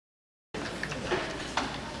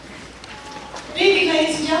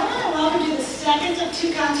ladies and gentlemen, and welcome to the second of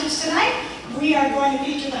two concerts tonight. We are going to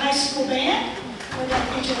feature the high school band, we're going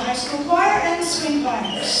to feature the high school choir, and the swing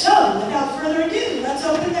choir. So, without further ado, let's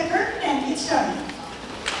open the curtain and get started.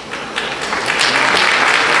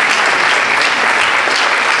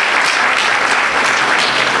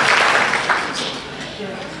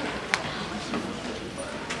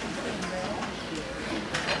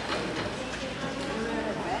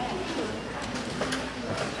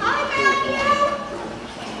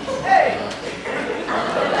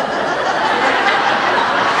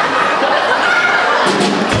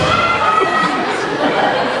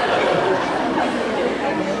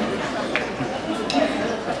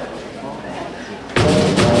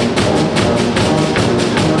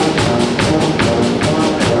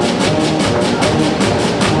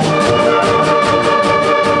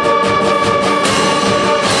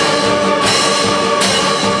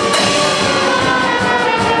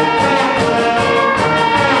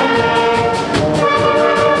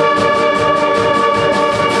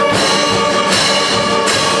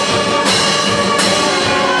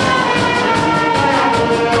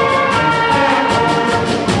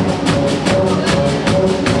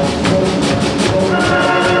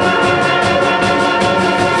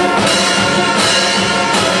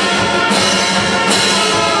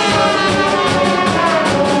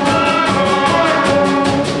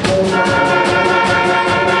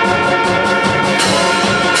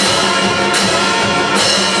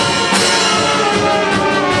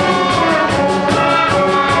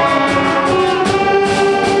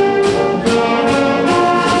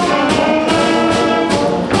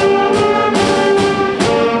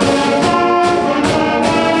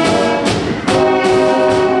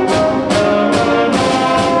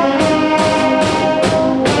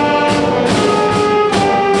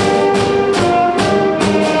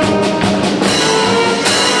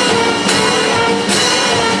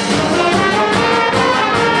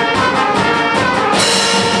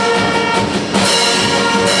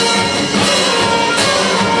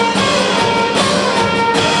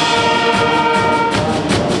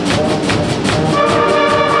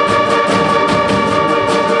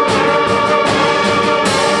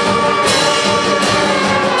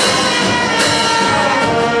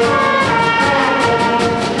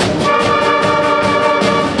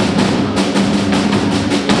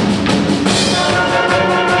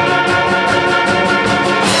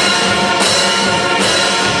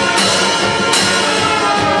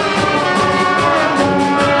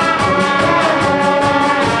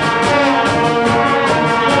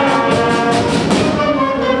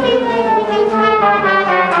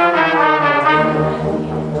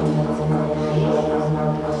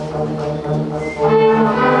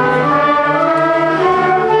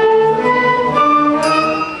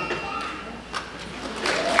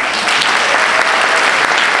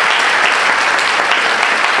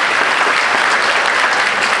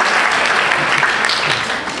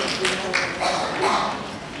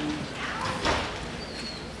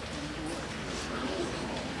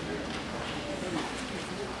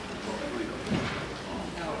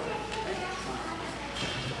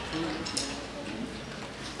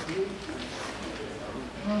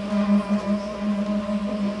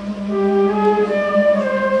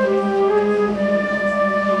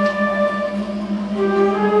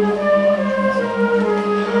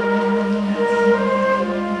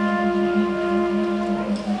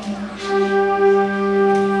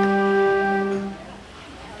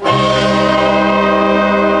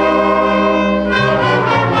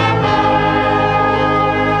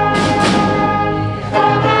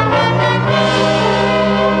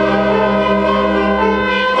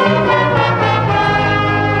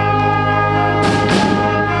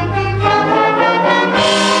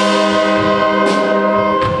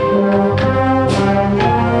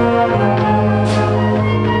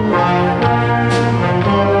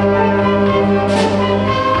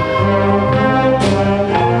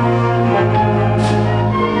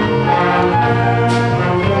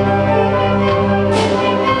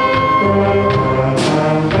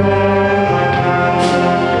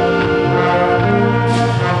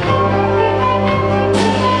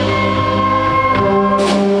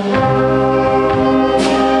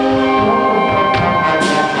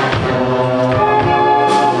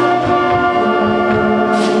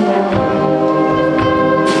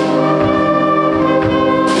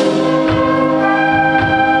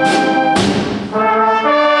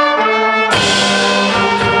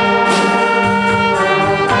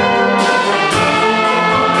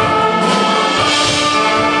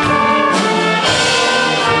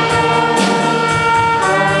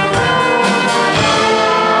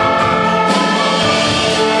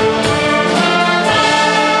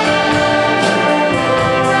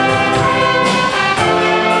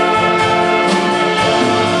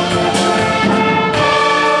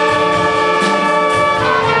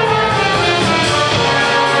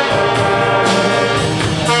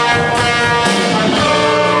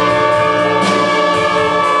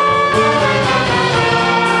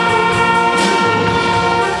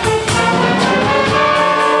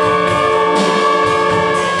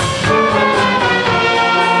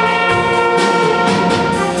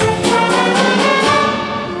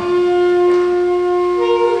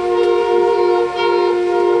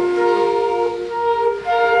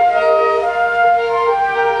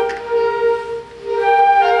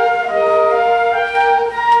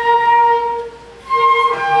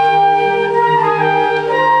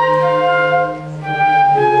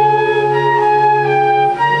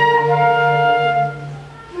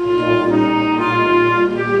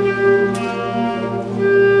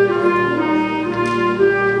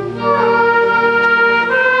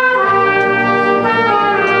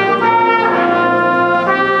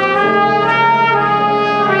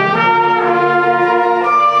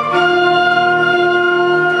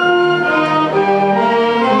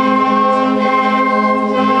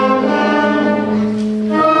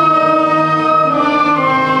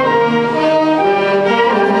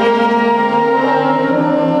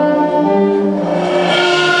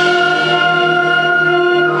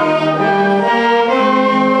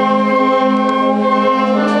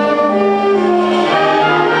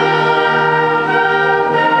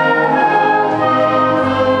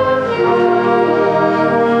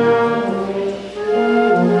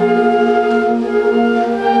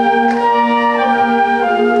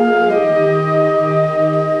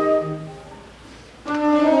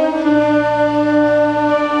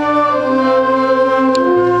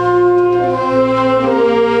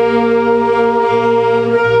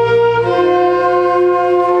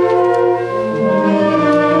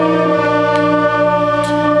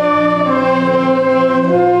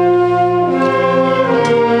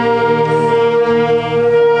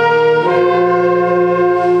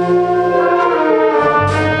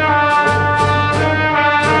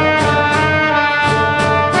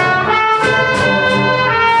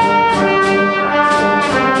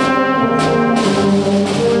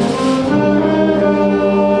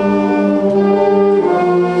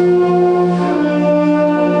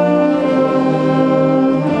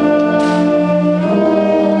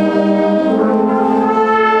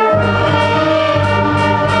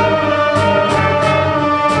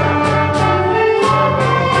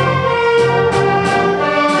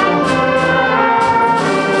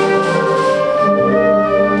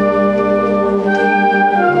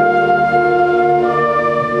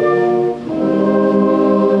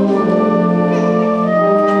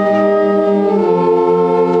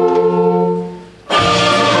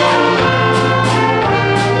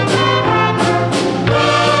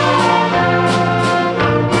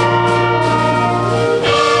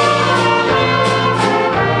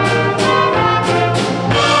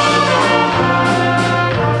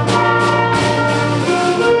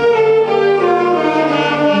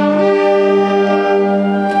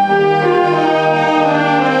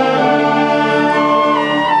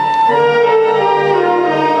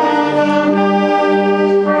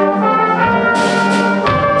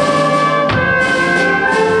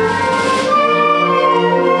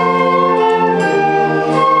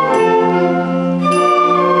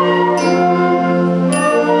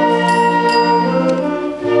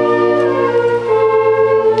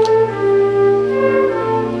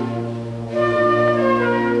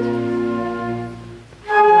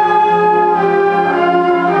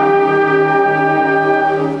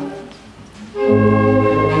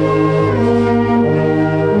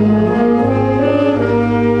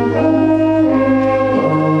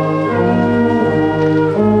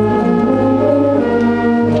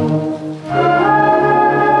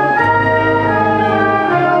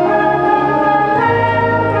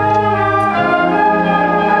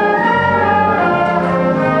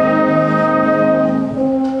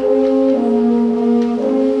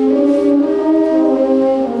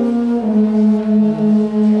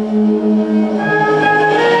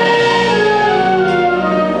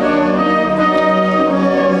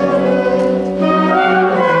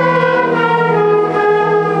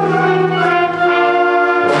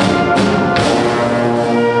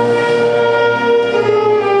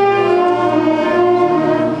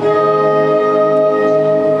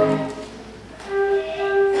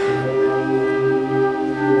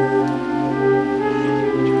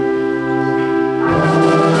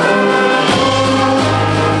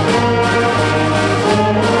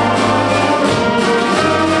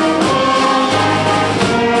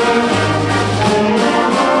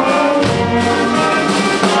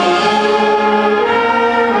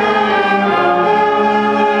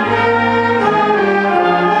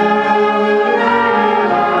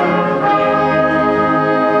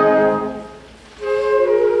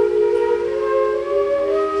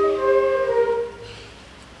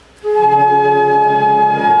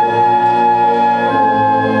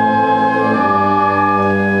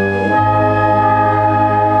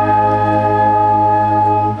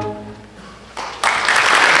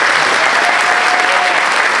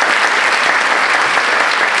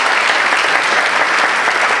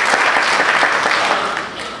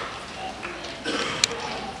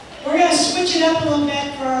 switch it up a little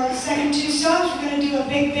bit for our second two songs. We're going to do a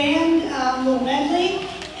big band, little medley,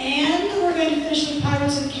 and we're going to finish with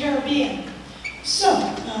Pirates of the Caribbean. So,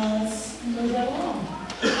 let's move that along.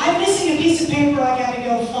 I'm missing a piece of paper I got to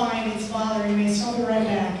go find. It's bothering me, so I'll be right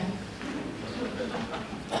back.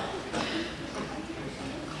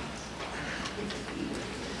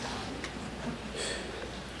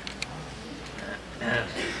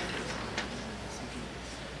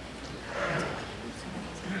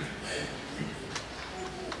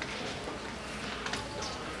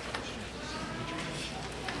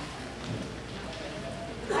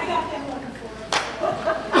 I got them looking for it.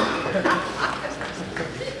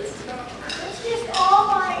 It's just all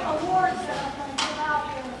my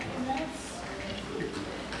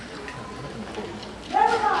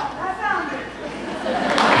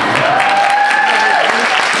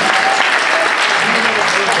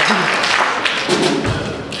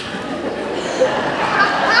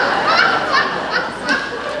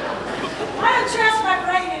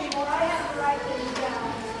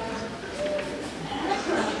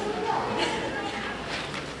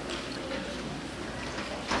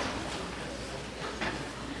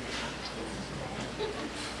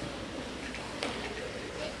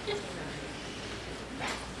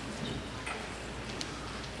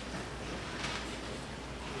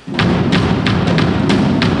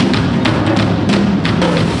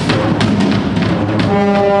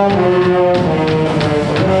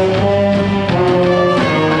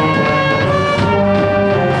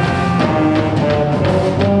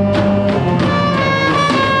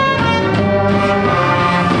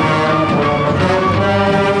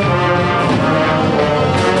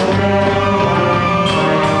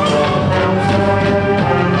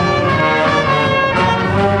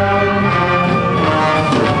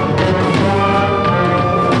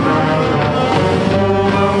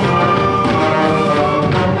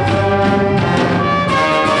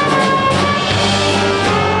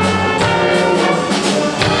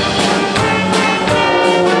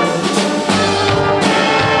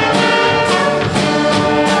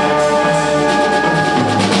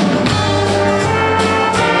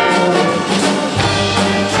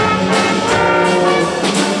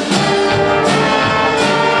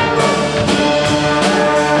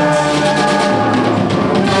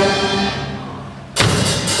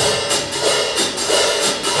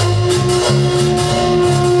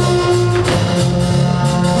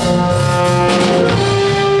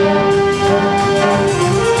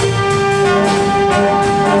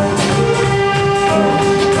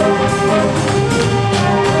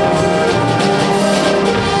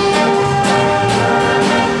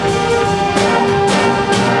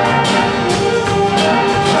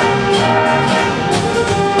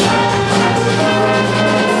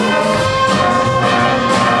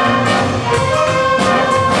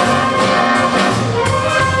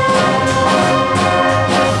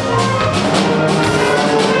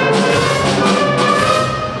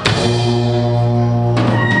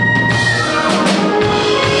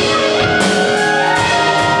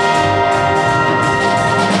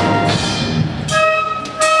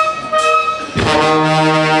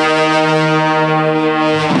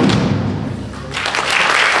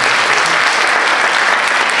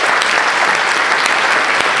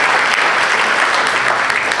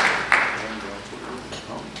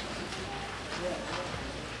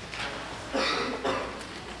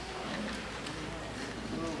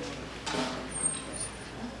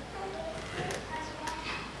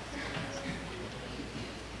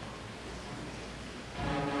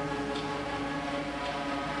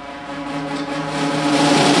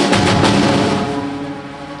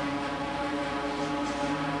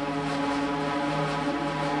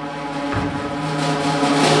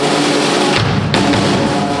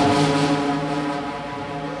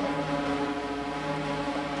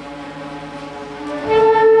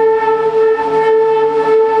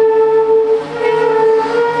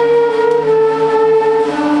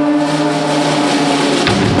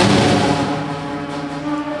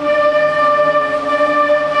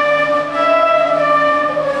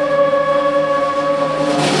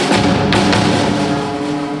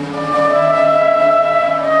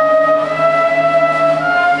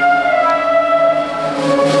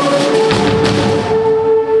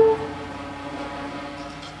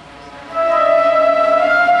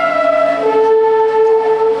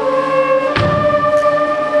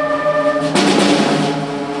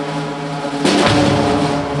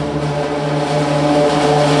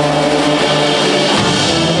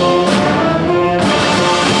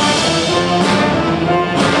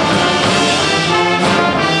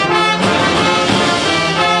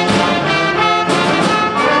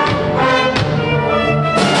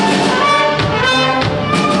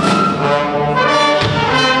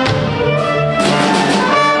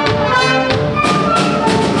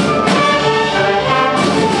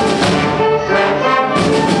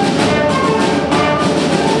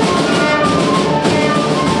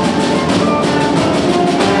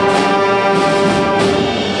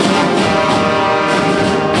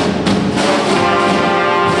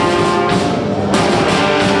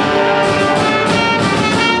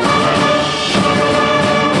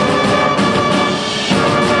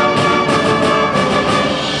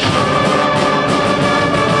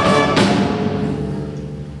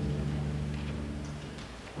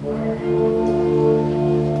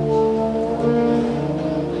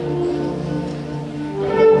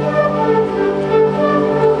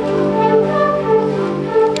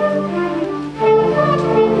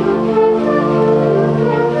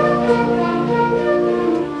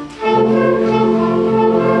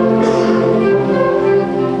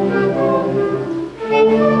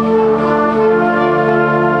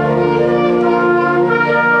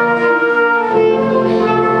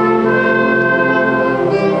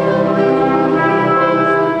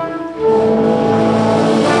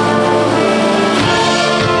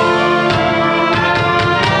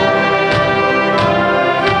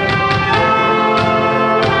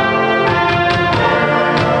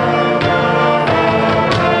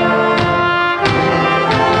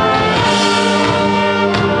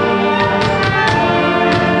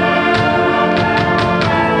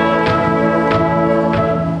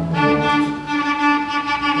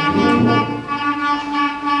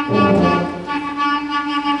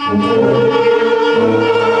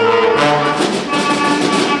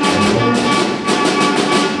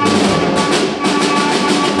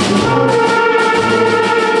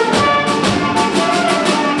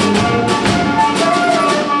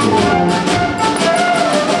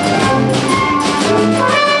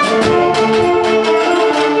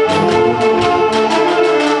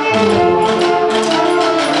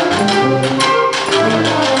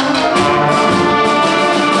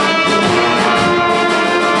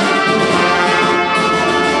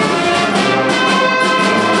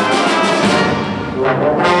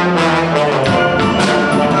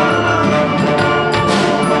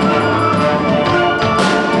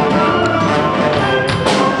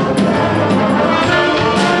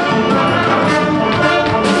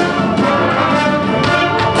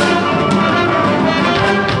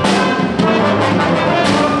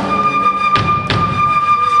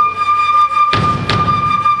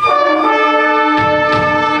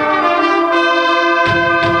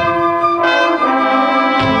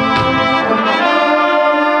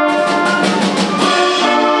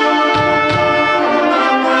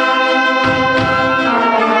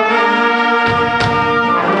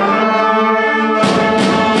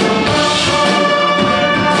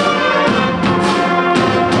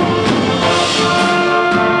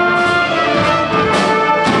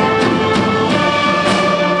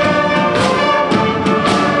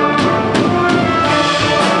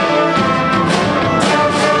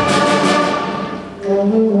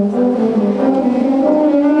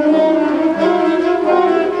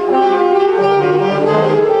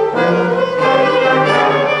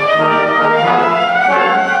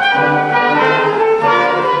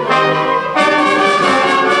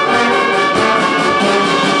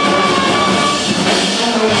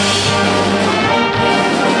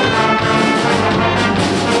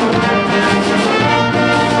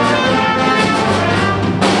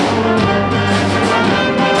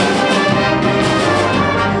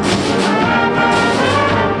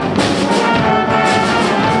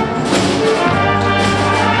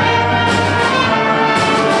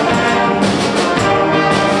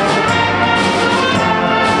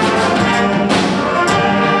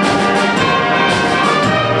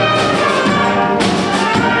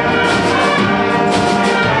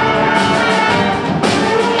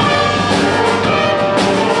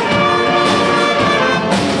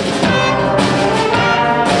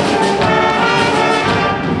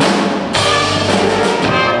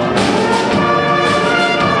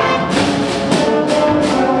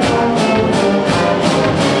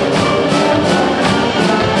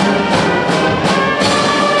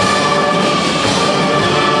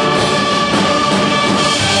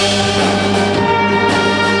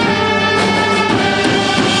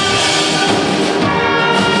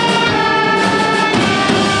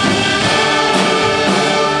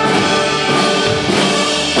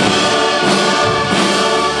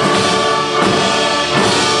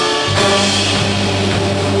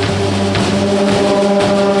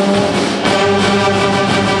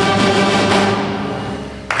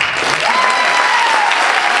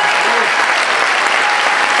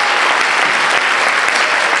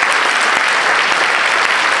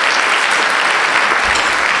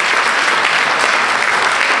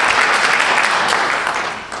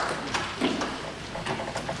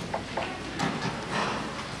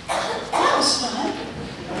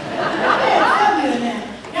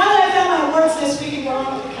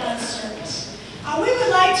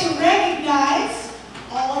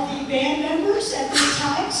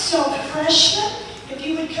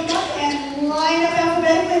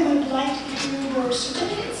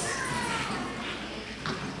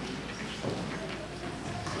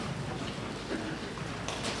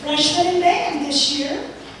Freshmen in band this year,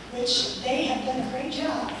 which they have done a great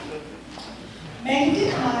job. Megan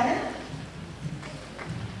Dickmeyer,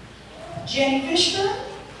 Jenny Fishburne,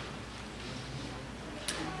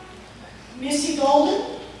 Missy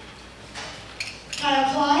Golden,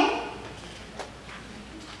 Kyle Klein,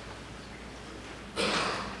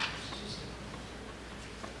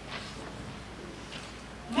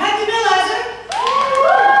 Matthew Millizer.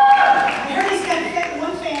 I heard he's got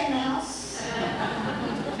one fan in the house.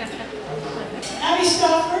 Abby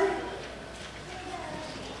Stauffer,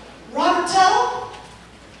 Robert Tuttle,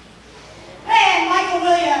 and Michael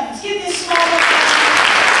Williams. Give this small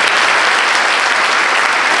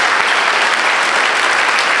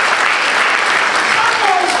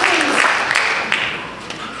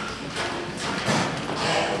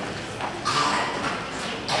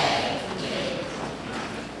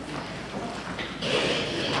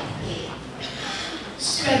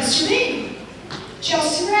Spencer Dean,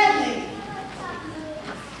 Chelsea Bradley,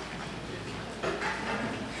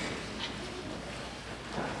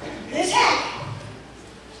 Liz Hack,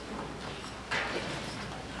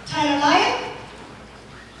 Tyler Lyon,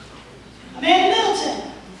 Amanda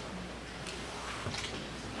Middleton,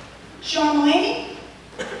 Sean Mulaney,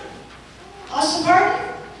 Austin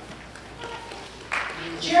Barton,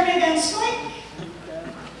 Jeremy Van Slyke,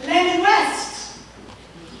 Landon West,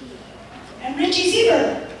 and Richie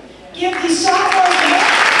Zieber. Give these sophomores a hand.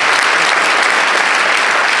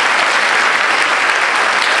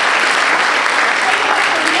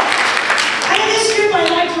 Out of this group, I'd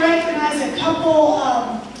like to recognize a couple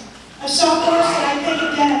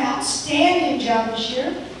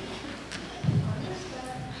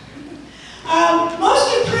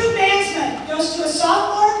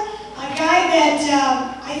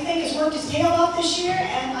that I think has worked his tail off this year,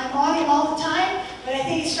 and I'm on him all the time, but I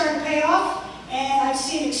think it's starting to pay off, and I've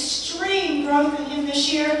seen extreme growth in him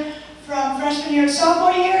this year from freshman year to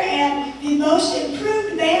sophomore year, and the most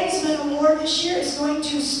improved bandsman award this year is going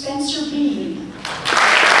to Spencer Bean.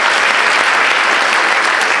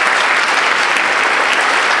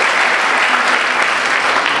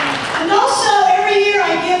 And also, every year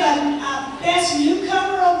I give a Best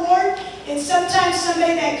Newcomer Award. It's sometimes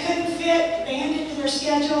somebody that couldn't fit band into their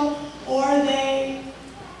schedule, or they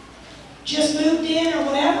just moved in or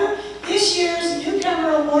whatever. This year's Newcomer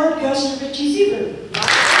Award goes to Richie Zebru.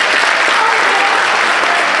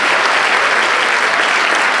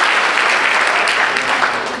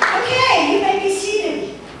 Okay, you may be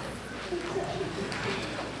seated.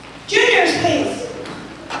 Juniors, please.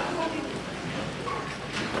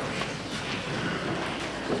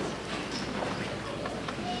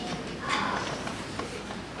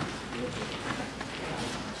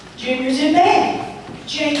 Juniors in band,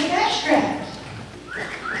 Jacob Ashcraft,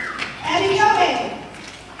 Abby Cohen,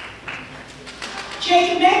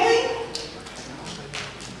 Jacob Megley,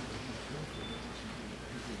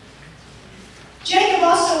 Jacob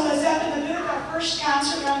also was up in the booth our first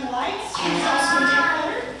concert on the lights. He was also a deck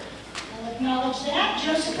player. I'll acknowledge that.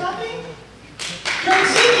 Joseph Coffey, Kurt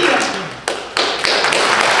Zebio.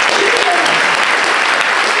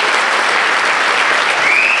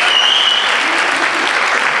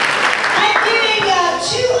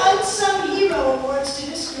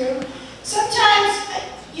 Sometimes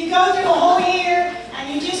you go through a whole year and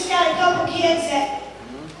you just got a couple kids that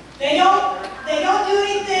they don't do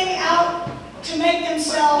anything out to make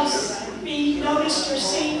themselves be noticed or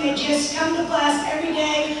seen. They just come to class every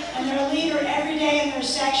day and they're a leader every day in their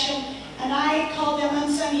section. And I call them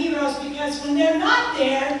unsung heroes because when they're not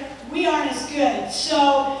there, we aren't as good.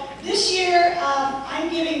 So this year I'm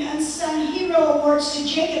giving Unsung Hero Awards to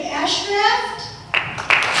Jacob Ashcraft.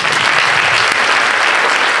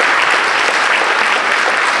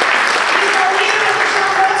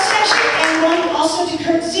 Also to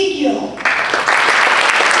Kurt Ezekiel. Again,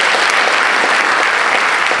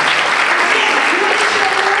 you will get your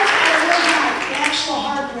awards at award night. The actual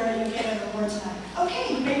hardware you'll get at awards night. Okay,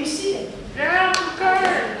 you may be seated. Down to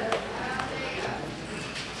Kurt.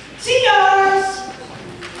 Seniors!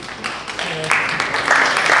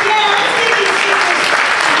 Yeah, let's get these seniors.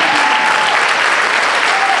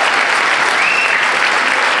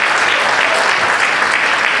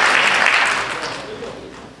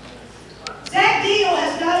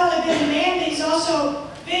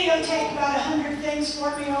 Videotaped about 100 things for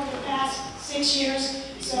me over the past 6 years,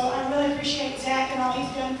 so I really appreciate Zach and all he's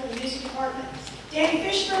done for the music department. Danny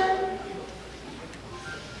Fishburne,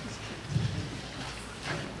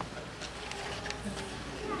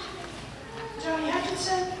 Tony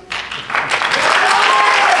Hutchinson,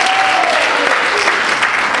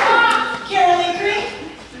 Carolee Green,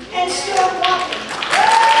 and Stuart Walker.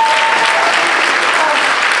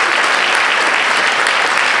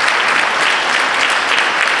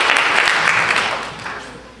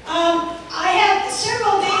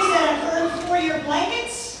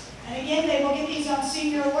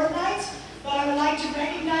 Senior award nights, but I would like to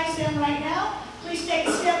recognize them right now. Please take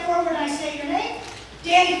a step forward when I say your name.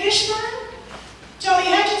 Danny Fishburne, Tony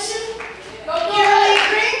Hutchinson, Carolee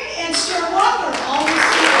Green, and Stuart Walker, all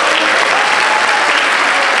received.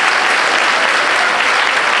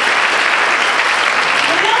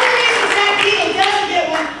 The only reason Zach Deaton doesn't get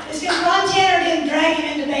one is because Ron Tanner didn't drag him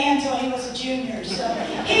into band until he was a junior, so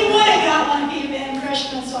he would have got one if he'd been in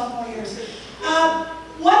freshman and sophomore years.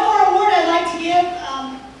 One more award I'd like to give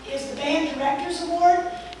is the Band Directors Award,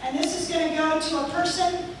 and this is going to go to a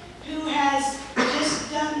person who has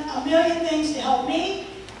just done a million things to help me,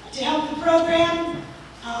 to help the program.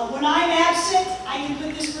 When I'm absent, I can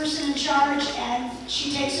put this person in charge and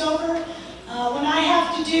she takes over. When I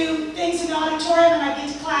have to do things in the auditorium and I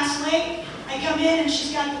get to class late, I come in and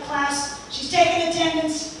she's got the class, she's taken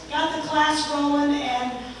attendance, got the class rolling,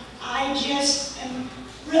 and I just am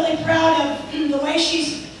really proud of the way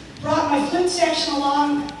she's brought my flute section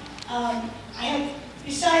along.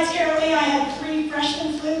 Besides Carolee, I had 3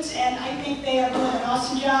 freshman flutes, and I think they are doing an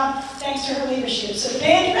awesome job thanks to her leadership. So the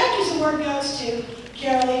Band Directors Award goes to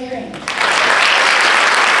Carolee Green.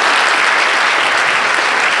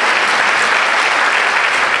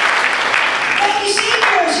 Thank you,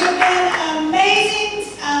 seniors. You've been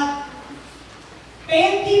amazing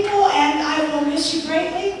band people, and I will miss you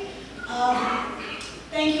greatly.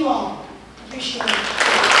 Thank you all. Appreciate it.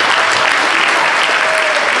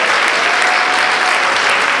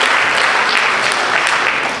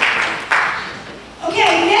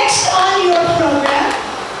 Okay, next on your program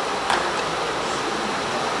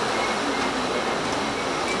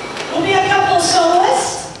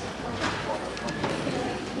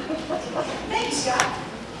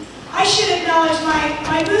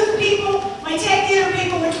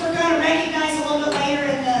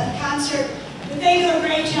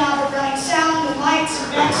great job of running sound and lights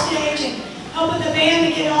and backstage and helping the band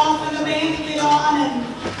to get off and the band to get on, and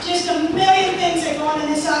just a million things that go on in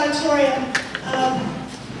this auditorium.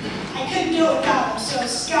 I couldn't do it without them. So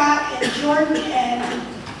Scott and Jordan and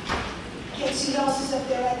can't see who else is up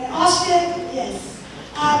there right now. Austin, yes.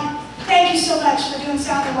 Thank you so much for doing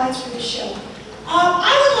sound and lights for this show.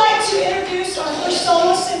 I would like to introduce our first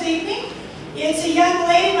soloist of the evening. It's a young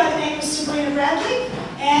lady by the name of Sabrina Bradley.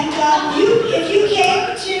 And if you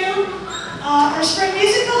came to our spring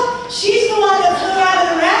musical, she's the one that flew out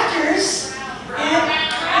of the rafters. And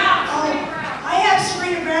I have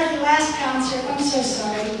Sabrina Bradley last concert. I'm so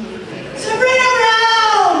sorry. Sabrina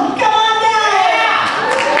Brown, come on down.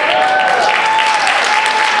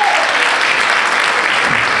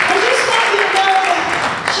 I just want you to know that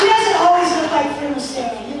she doesn't always look like Free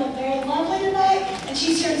Mysterio. You look very lovely tonight, and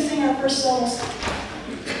she's here to sing our first solo song.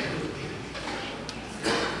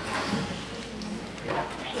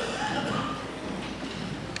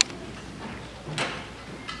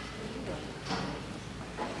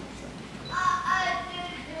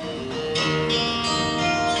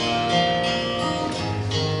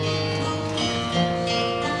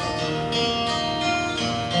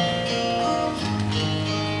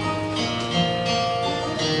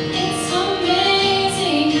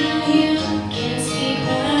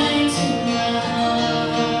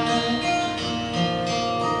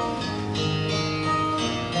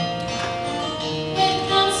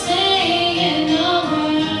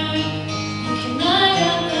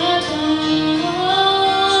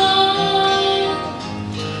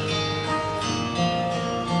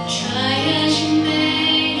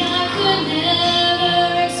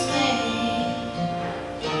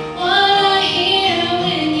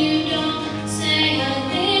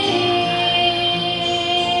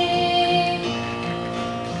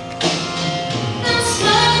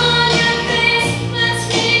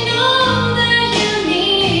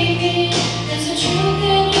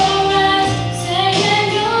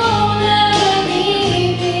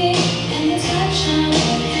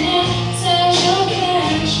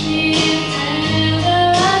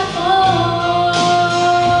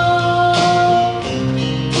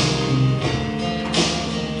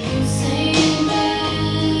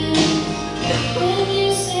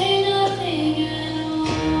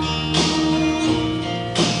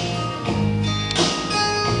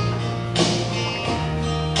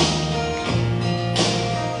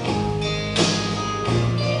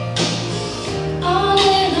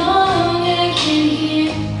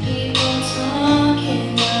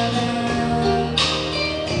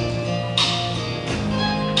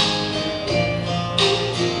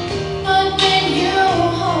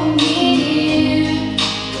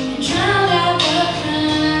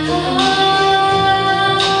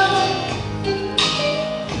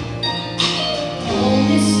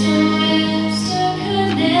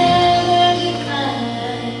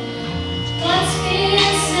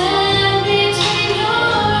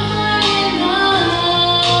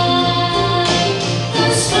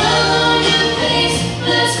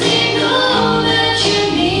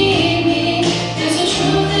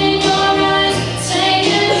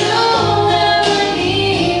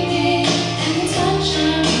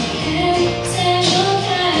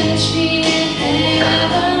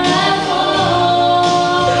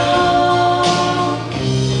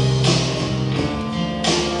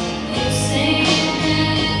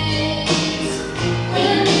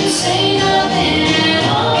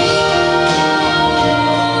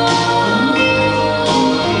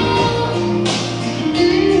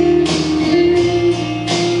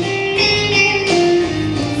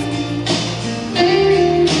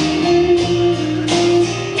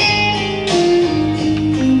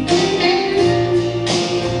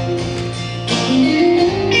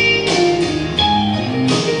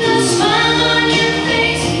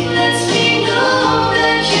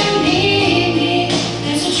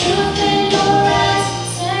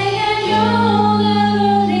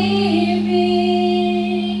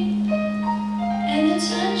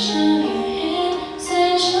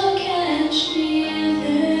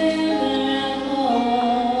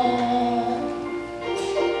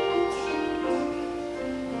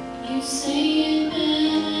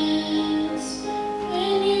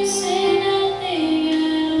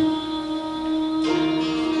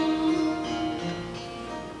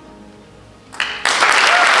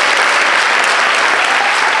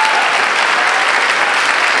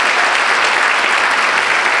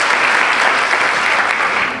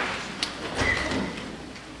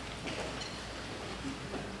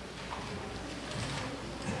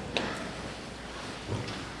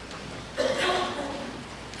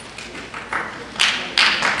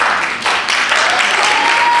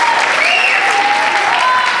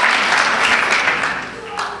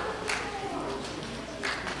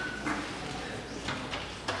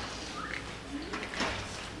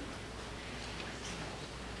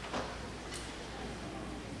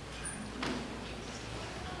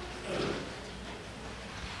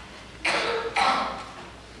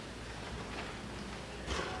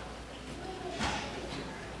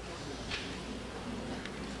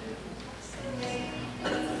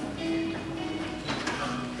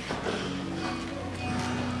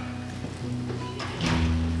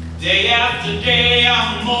 Day after day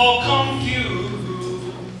I'm more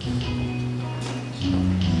confused.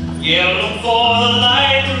 Yelling for the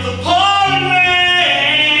light through the pouring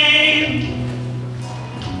rain.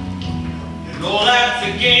 You know that's a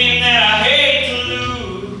game that I hate to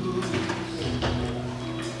lose.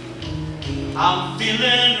 I'm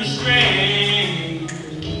feeling restrained.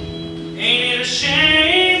 Ain't it a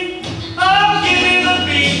shame? I'll give you the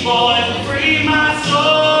beat, boy, to free my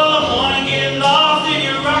soul.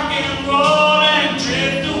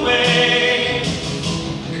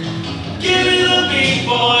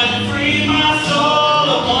 Boy, to free my soul,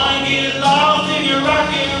 I wanna get lost in your rock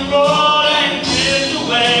and roll and drift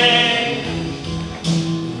away.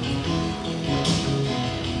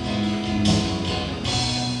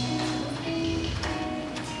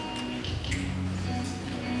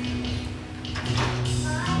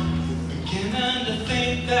 Beginning to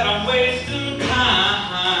think that I'm wasting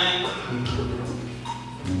time.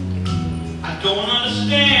 I don't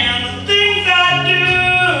understand the things I do.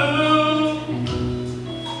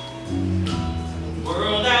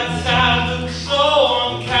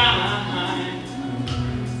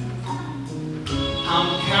 I'm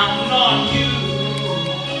counting on you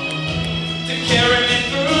to carry me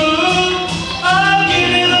through. I'll give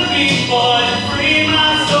you the beat, boy, to free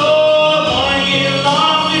my soul. Wanna get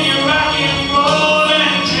lost in your rock and roll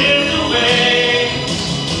and drift away.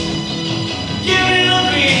 Give me the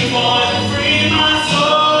beat, boy, to free my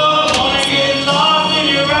soul. Wanna get lost in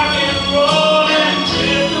your rock and roll and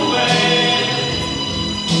drift away.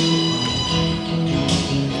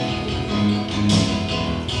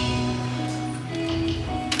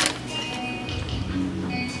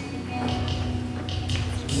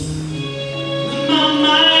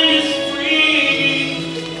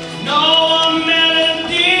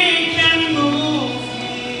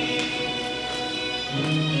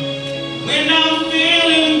 When I'm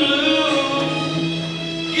feeling blue,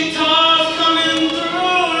 guitar's coming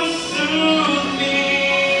through to soothe me.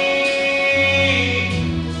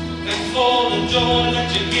 Thanks for the joy that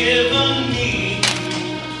you've given me.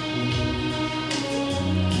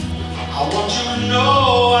 I want you to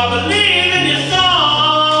know I believe in your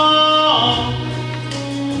song.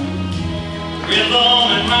 Rhythm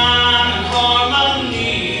and rhyme and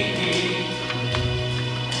harmony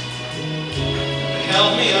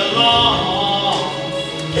help me along.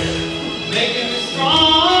 Making me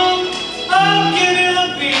strong. I'll give you the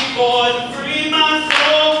beat, boy, to free my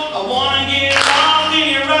soul. I wanna get lost in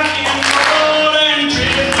your rock and roll and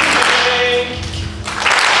drift away.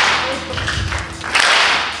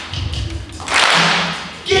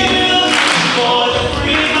 Give me the beat, boy, to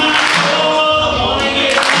free my soul. I wanna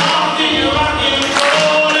get lost in your rock and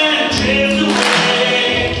roll and drift away.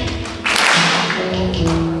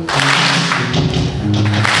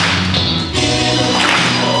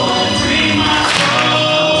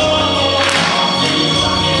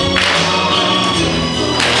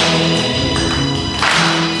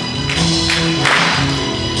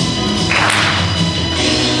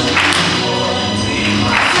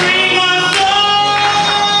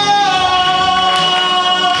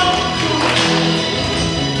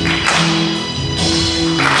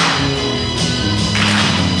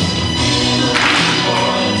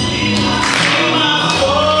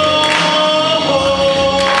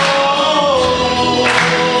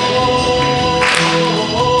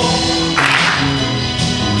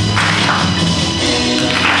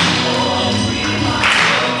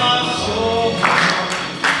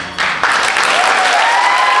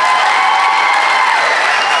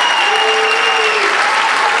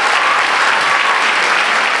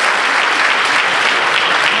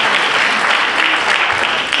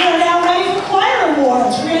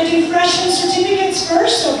 Freshman certificates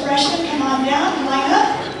first, so freshmen come on down and line up.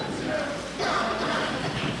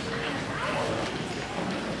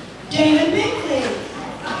 David Binkley,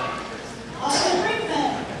 Austin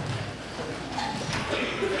Brinkman,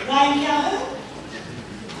 Ryan Calhoun,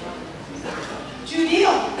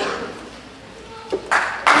 Judeel,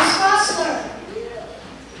 Chris Fossler,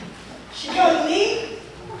 Shakota Lee,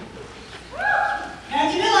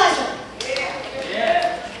 Matthew Millizer,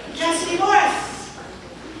 Cassidy Morris,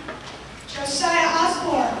 Josiah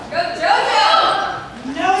Osborne. Go Jojo!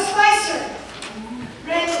 Noah Spicer.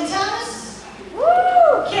 Brandon Thomas.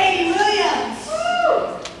 Woo! Katie Williams.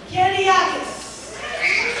 Woo! Kennedy Yakis.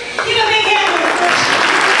 Give a big hand for the first.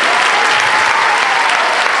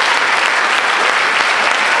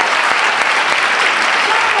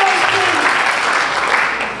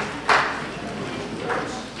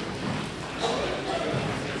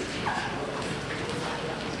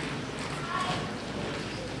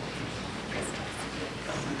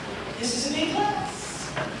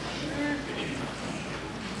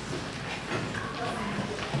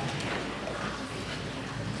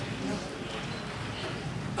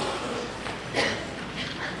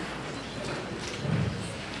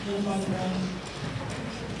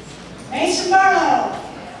 Mason Barlow.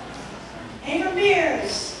 Abram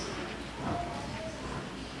Beers.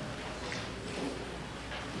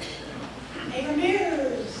 Abram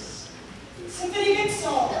Beers. Symphony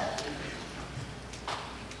Vixel.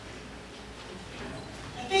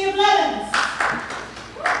 Athena Blevins.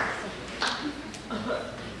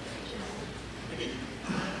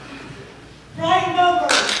 Brian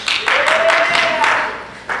Bober.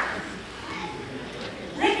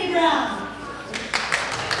 Brittany Brown.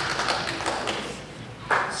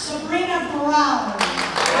 Sabrina Brown.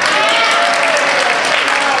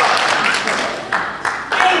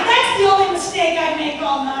 Hey, that's the only mistake I make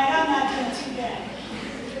all night. I'm not doing too bad.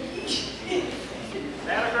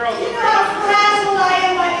 You know how frazzled I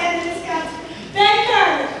am by the end of this concert. Ben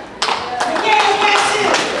Carter. Michaela Cassu.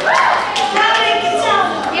 Dominic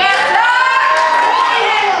Gonzalez.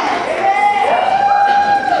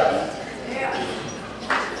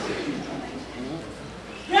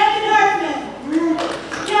 Brandon Hartman.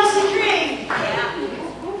 Chelsea Green.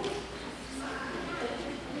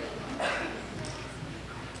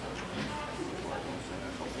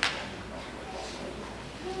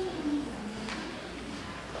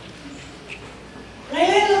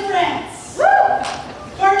 Raylene LaFrance.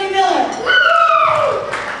 Courtney Miller.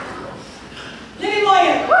 Libby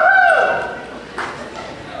Moyer.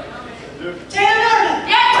 Taylor Norman.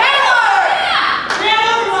 Brianna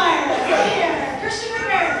Overmeyer. Right here. Kirsten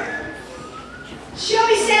Ricker.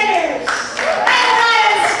 Shelby Sanders. And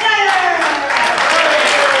Ryan Snyder.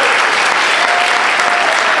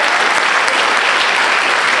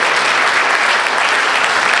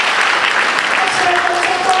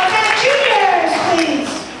 Juniors,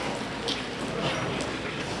 please.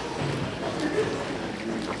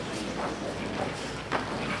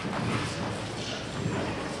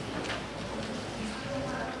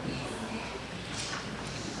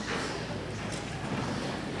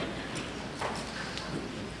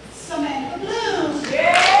 Samantha Bloom.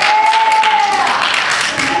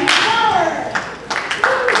 Samantha Power.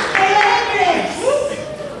 Kayla Hendricks.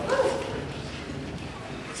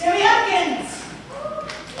 Sammy Hopkins.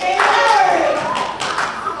 Kayla Howard.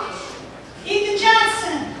 Ethan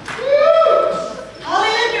Johnson.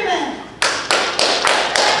 Holly Linderman.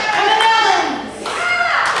 Evan Allen.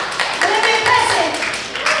 Olivia Pesic.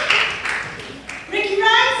 Ricky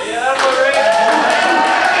Rice.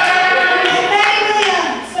 And Maddie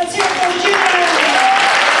Williams. Let's hear it for the juniors.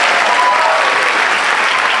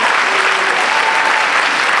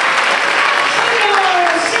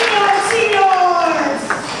 Seniors.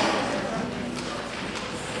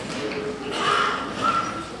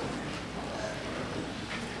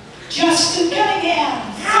 Justin Cunningham.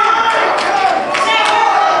 Sam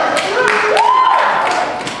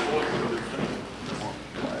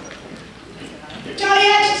Johnny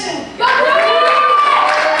Hutchinson.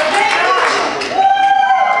 Ray Butcher.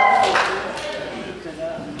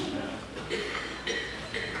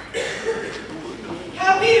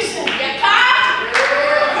 Kyle Peterson.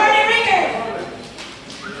 Courtney Ringer.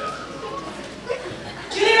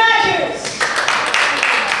 Julie Rogers.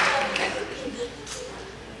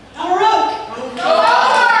 Donna Roque.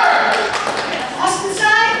 Austin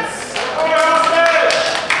Sines.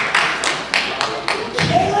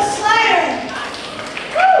 Kayla Snyder.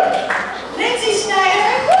 Lindsay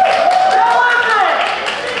Snyder.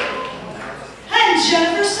 And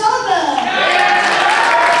Jennifer Sullivan.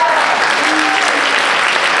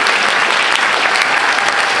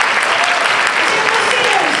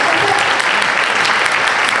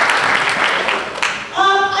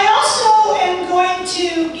 I also am going to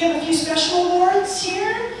give a few special awards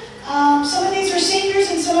here. Some of these are seniors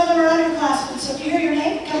and some of them are underclassmen. So if you hear your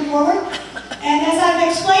name, come forward. And as I've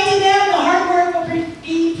explained to them, the hard work will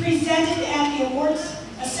be presented at the awards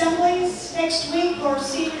assemblies next week, or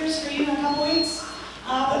seniors for you in a couple weeks.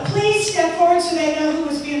 But please step forward so they know who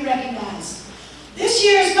is being recognized. This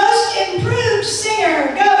year's Most Improved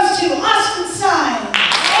Singer goes to Austin Sines.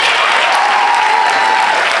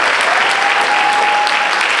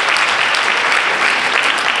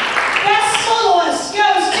 Best Soloist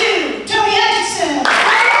goes to Toby Hutchinson.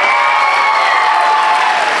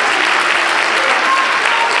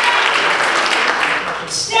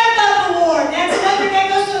 Step Up Award. That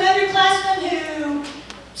goes to an underclassman who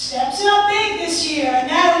steps up big this year, and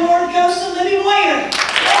that award goes to Libby Moyer.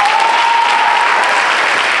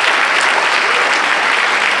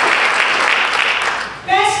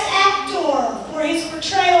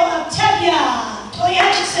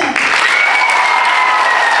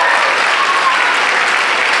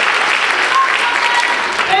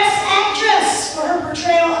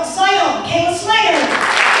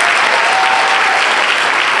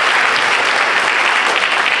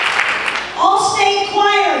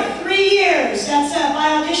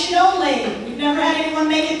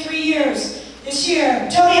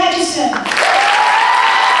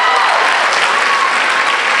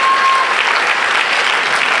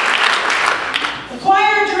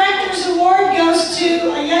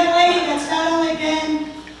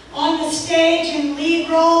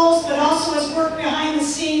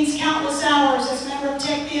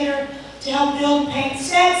 to help build and paint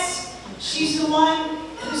sets. She's the one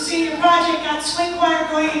whose senior project got swing choir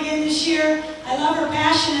going again this year. I love her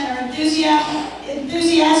passion and her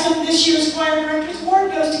enthusiasm. This year's choir director's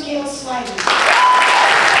award goes to Kayla Slider.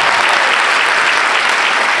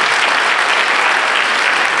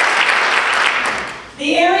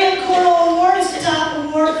 The Area Choral Award is the top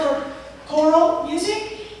award for choral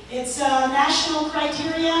music. It's a national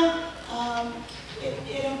criteria.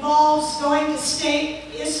 It involves going to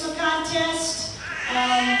state ISMA contest,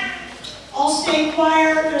 all-state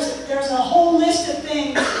choir. There's a whole list of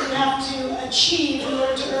things you have to achieve in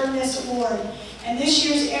order to earn this award. And this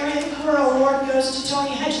year's Area Choral Award goes to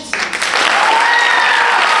Tony Hutchinson.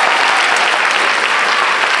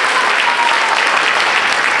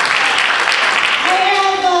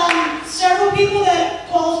 Several people that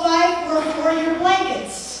qualify for your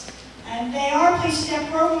blankets. And they are, please step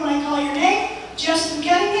forward when I call your name. Justin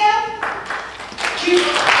Cunningham, Julie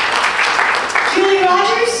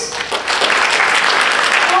Rogers,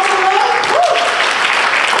 Alma Rowe,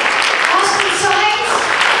 Austin Science,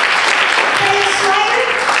 Kayla Slider,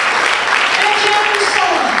 and Jennifer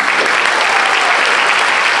Sullivan.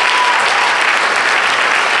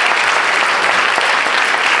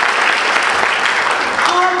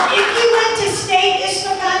 If you went to state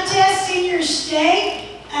ISMA contest, senior state,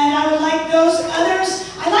 and I would like those others,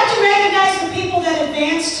 I'd like to recognize the people that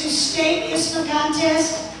advanced to state ISMA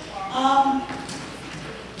contest.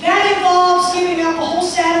 That involves giving up a whole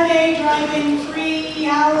Saturday, driving 3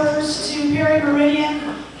 hours to Perry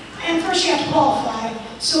Meridian, and first you have to qualify.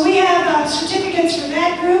 So we have certificates for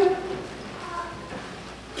that group.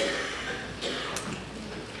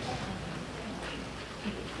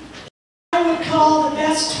 I would call the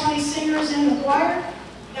best 20 singers in the choir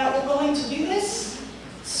that were willing to do this.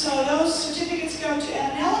 So those certificates go to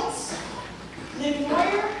Ann Ellens, Lynn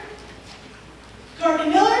Moyer, Courtney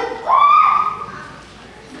Miller,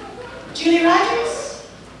 Julie Rogers,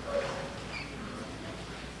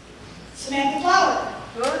 Samantha Flower,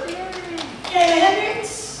 Kayla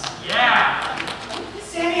Hendricks,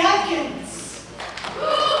 Sammy Hopkins,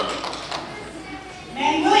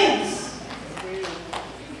 Manny Williams,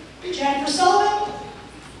 Jennifer Sullivan,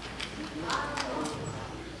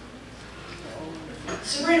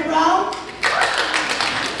 Sabrina Brown,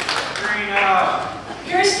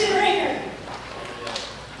 Kirsten Ringer,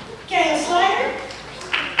 Kayla Slider,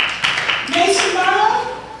 Mason Barlow,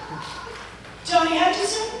 Tony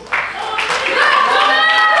Hutchison,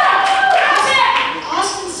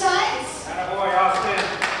 Austin Science, Attaboy, Austin.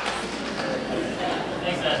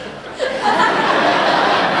 Thanks, Ed.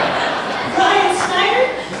 Brian Snyder,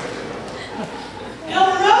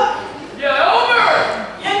 Elmer Rowe,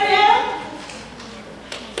 Henrietta,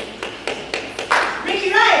 Ricky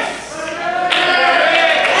Rice,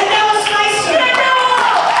 and Noah Spicer.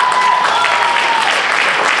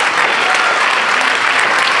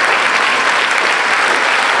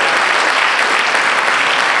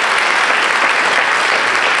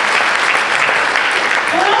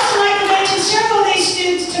 I would also like to mention several of these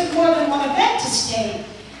students took more than one event to state.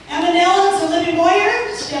 Emma Nellens and Libby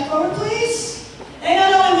Moyer, step forward please. They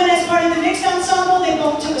not only went as part of the mixed ensemble, they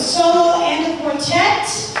both took a solo and a quartet.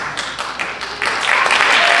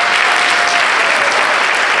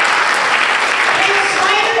 Kayla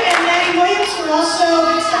Slider and Maddie Williams were also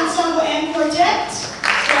mixed ensemble and quartet.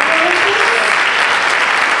 Step forward please.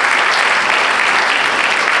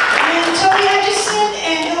 And Tony Hutchison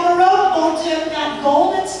and Elmer Rowe both got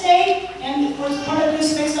gold at state and was part of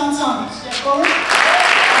this mixed ensemble. Step forward.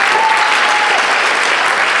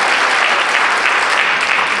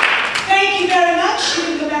 Thank you very much. You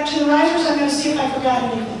can go back to the risers. I'm going to see if I forgot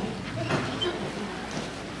anything.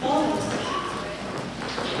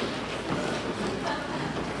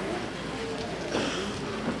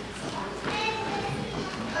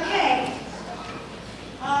 Okay.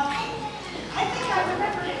 I think I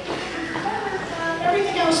remembered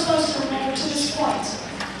everything I was supposed to remember to this point.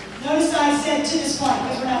 Notice I said to this point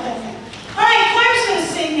because we're not done yet. All right, choir's going to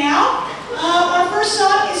sing now. Our first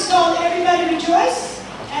song is called Everybody Rejoice.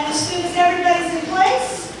 And as soon as everybody's in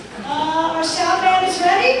place, our sound band is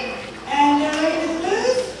ready, and they're ready to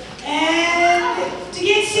move. And to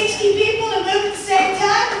get 60 people to move at the same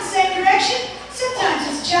time, in the same direction, sometimes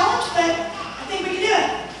it's a challenge, but I think we can do it.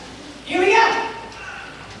 Here we go.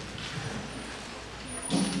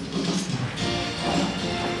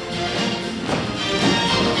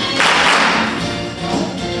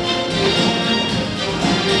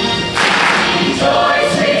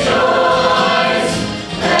 Rejoice, rejoice,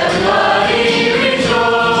 everybody rejoice.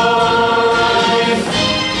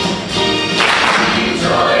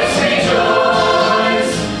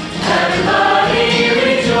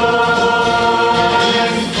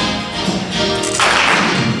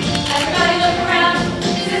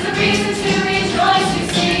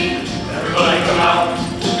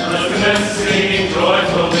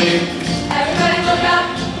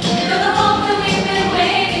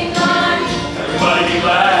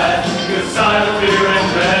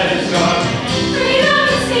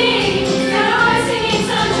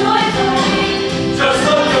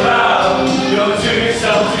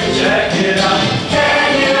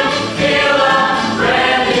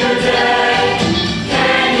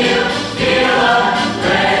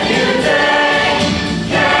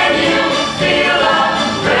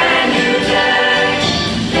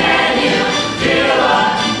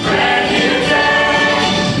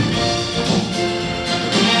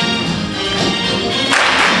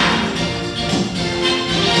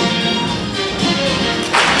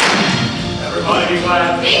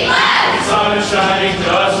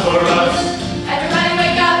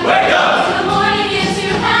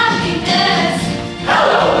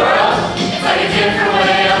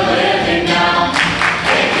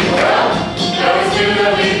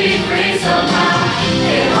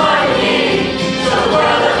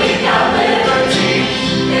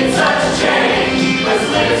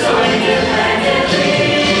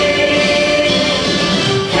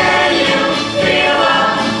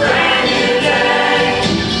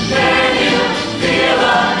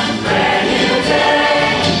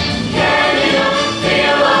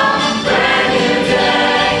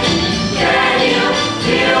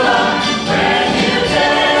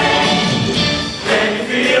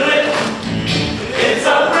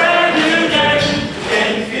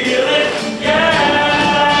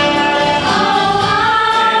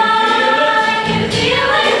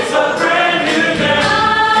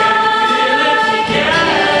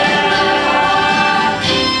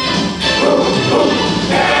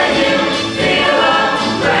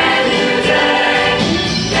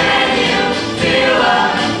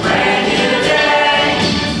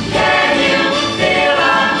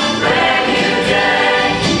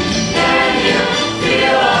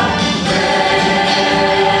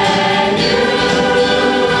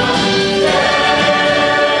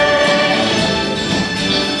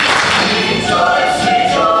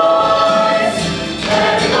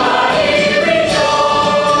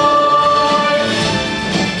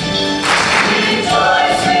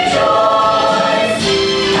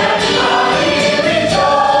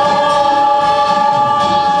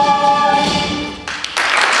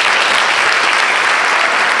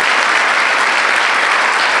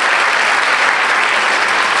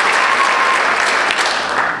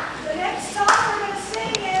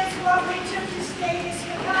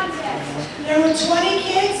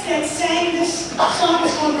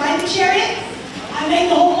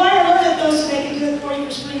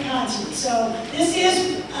 So this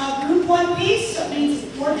is a group one piece, so it means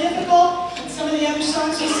it's more difficult than some of the other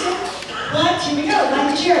songs we sing. But here we go,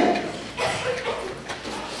 Ride the Chariot.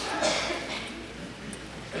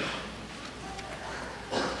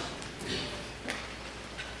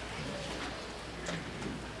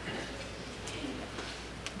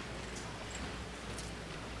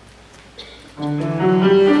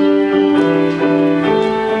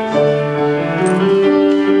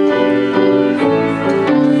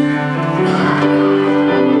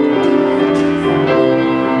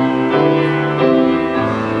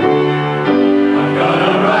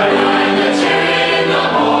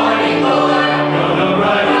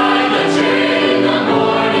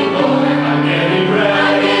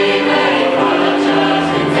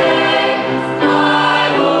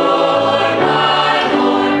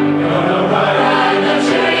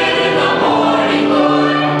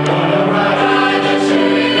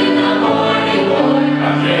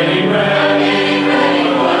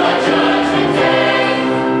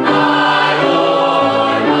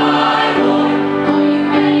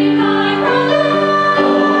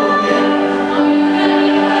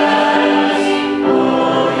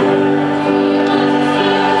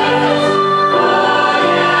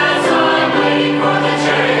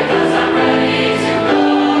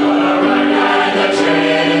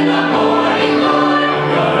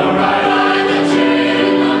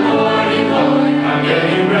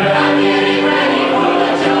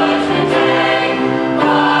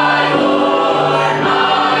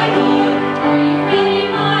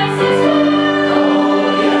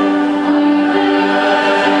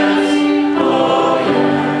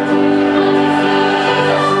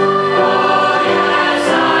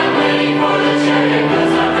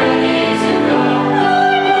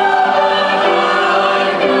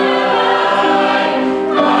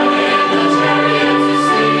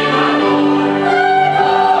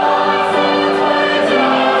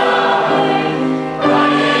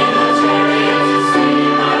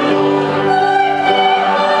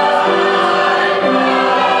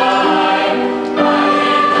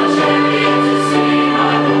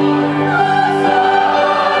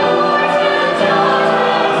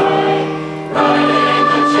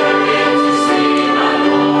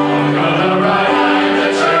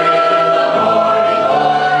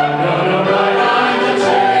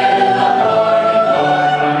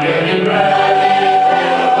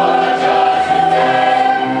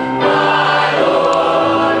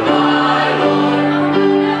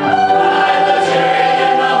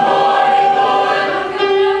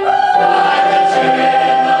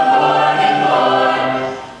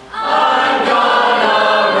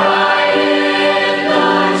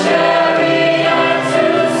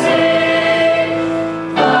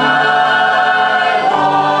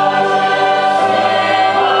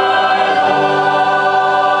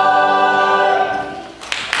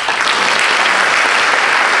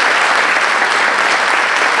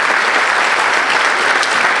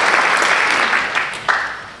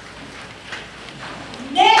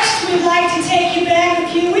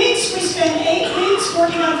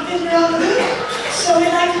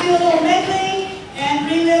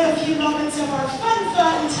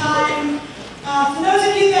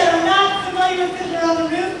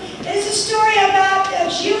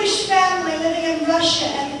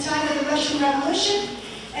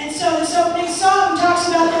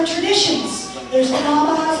 Tradition!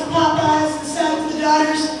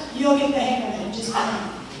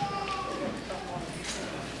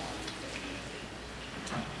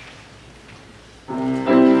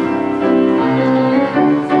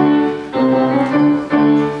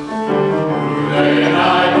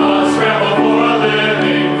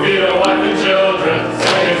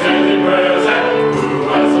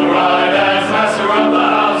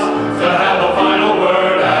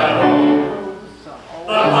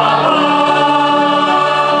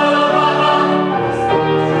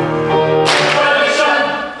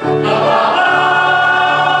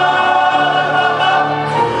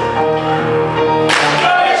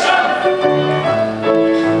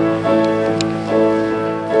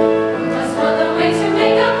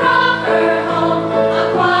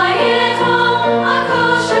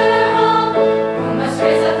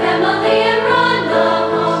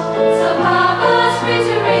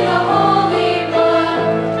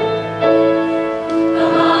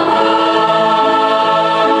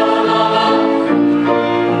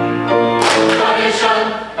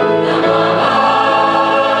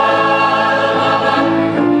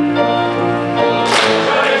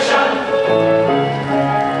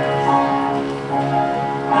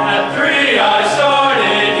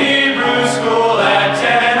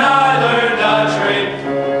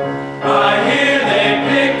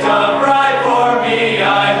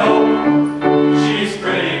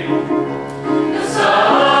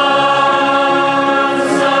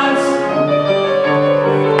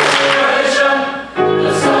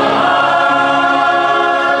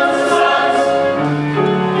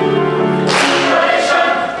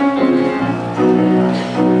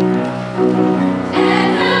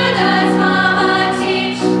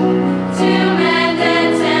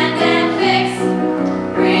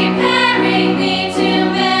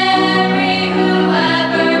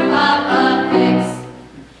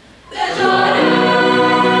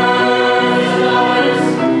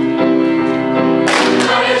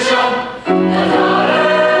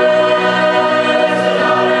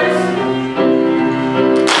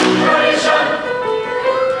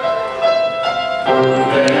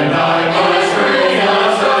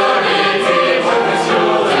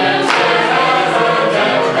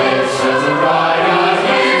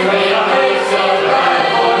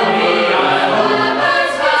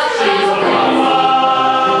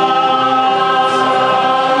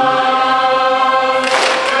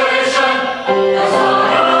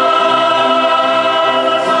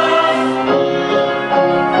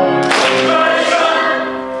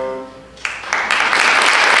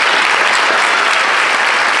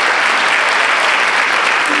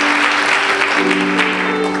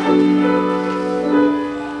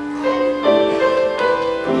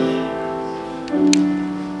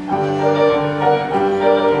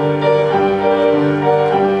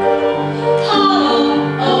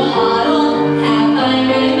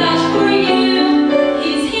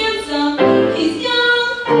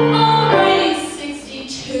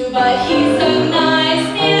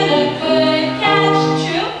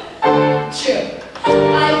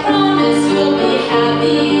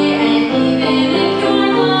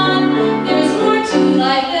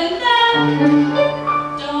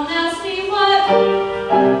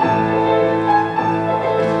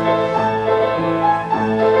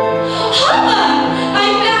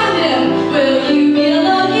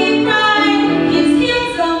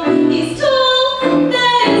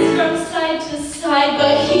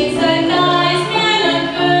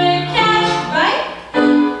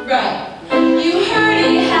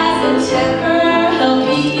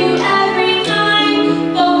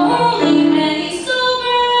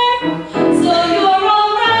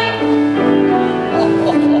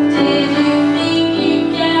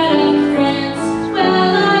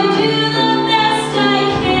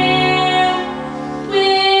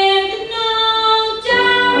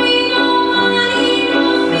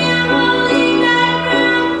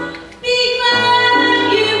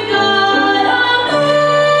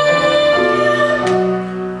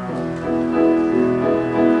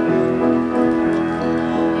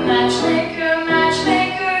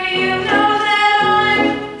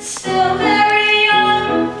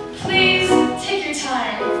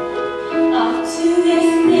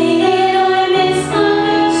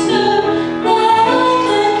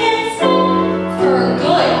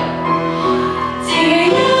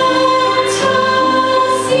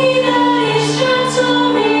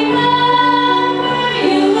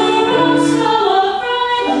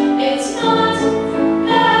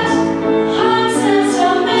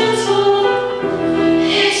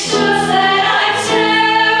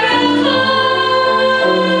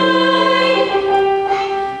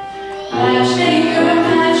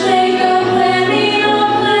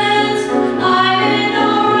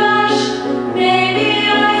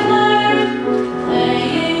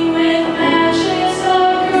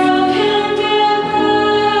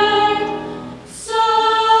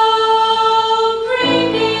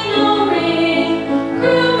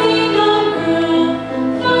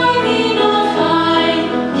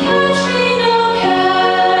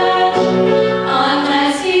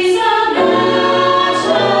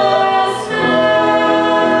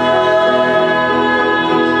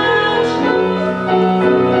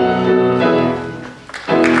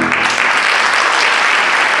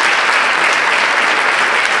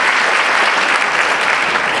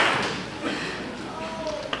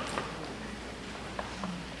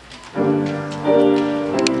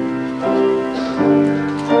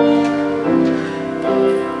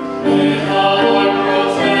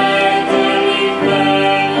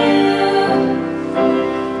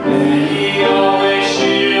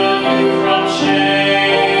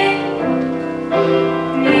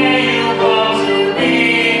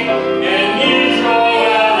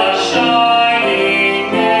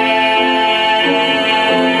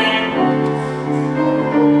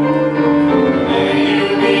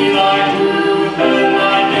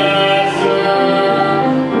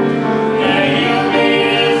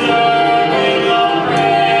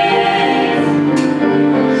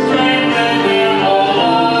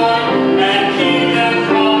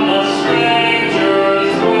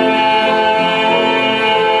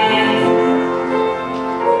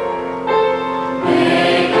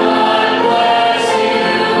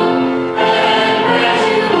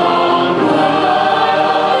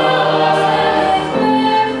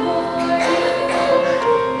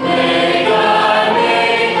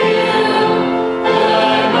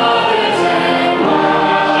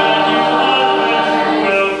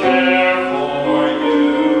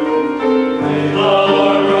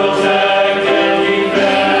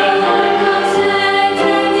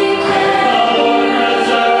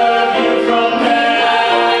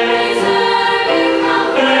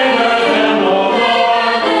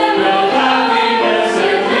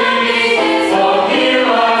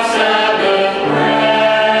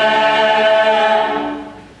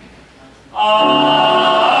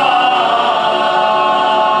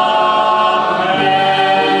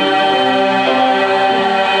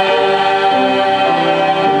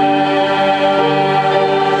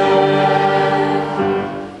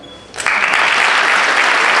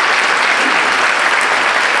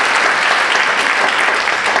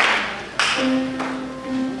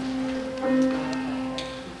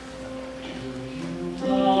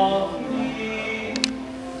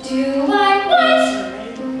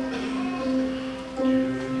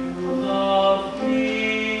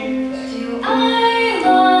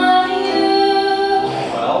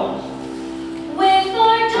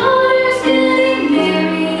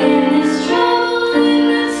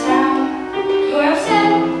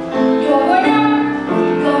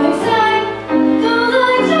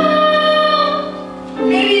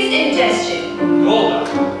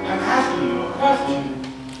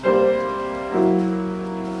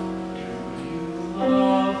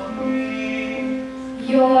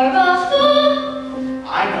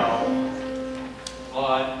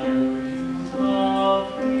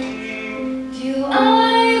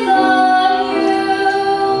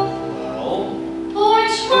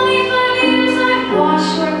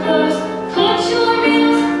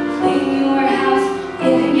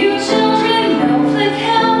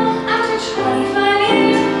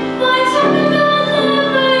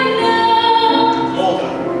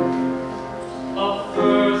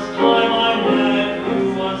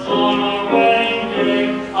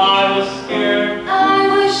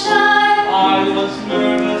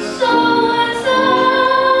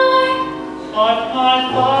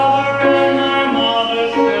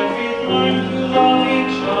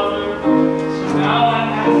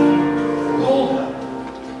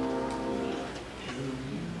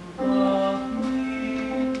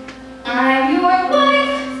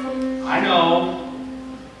 know.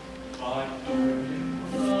 But do you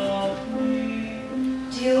love me?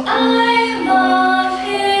 Do I love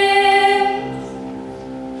him?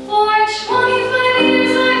 For 25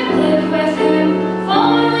 years I've lived with him,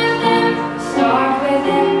 fallen with him, starved with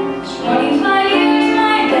him. 25 years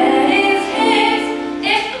my bed is his.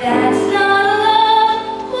 If that's not love,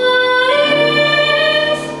 what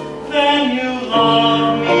is? Then you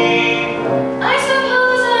love me, I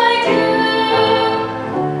suppose I do.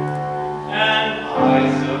 and I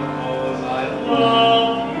suppose I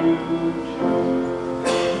love you too.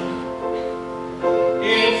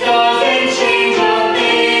 It doesn't change a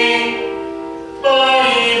thing, but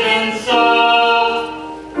even so,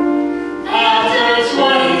 after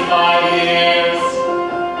 25 years,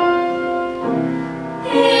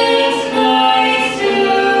 It's nice to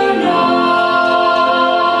know.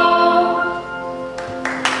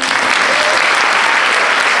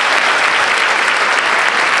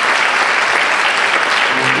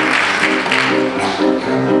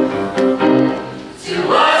 To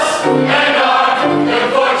us and our good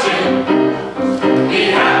fortune, be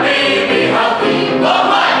happy, be healthy, love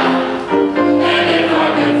life. And if our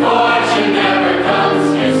good fortune never comes,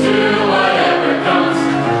 here's to whatever comes.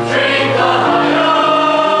 Drink the heart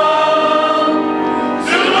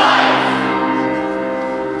to life.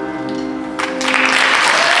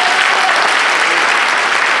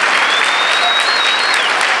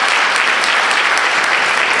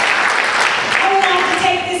 I would like to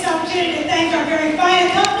take this opportunity to thank our very fine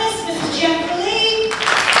accompanist, Mrs. Jennifer Lee.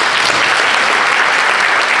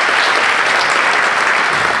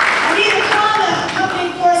 Anita Khan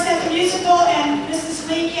accompanied for us at the musical, and Mrs.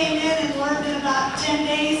 Lee came in and learned in about 10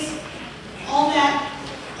 days all that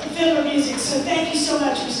fiddler music. So thank you so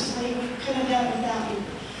much, Mrs. Lee. We couldn't have done it without you.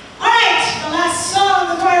 All right, the last song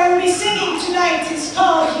the choir will be singing tonight is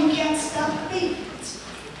called You Can't Stop the Beat.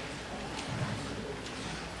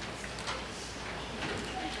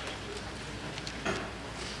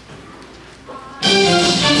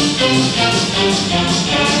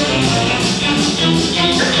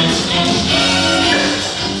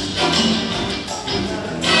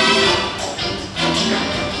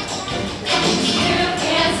 You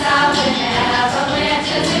can't stop an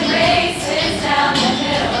avalanche as it races down the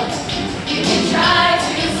hill. You can try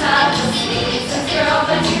to stop the seasons, girl,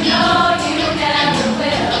 but you know you never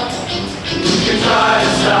will. You can try to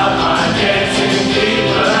stop my dancing feet,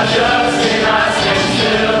 but I just cannot stand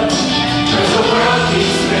still. 'Cause the world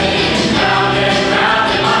keeps spinning round and round,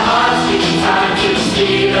 and my heart's keeping time to the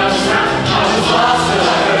speed of sound. I was lost till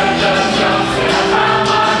I heard the drums, and I found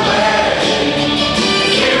my way.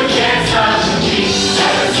 You can't stop the beat.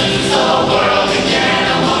 Ever since this whole world began,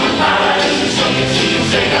 a woman power is a shaking, she can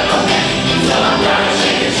shake up a man. So I'm gonna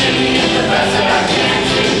shake it, shimmy, and the best that I can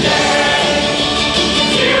today.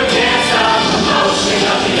 You can't stop the motion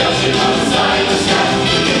of the ocean.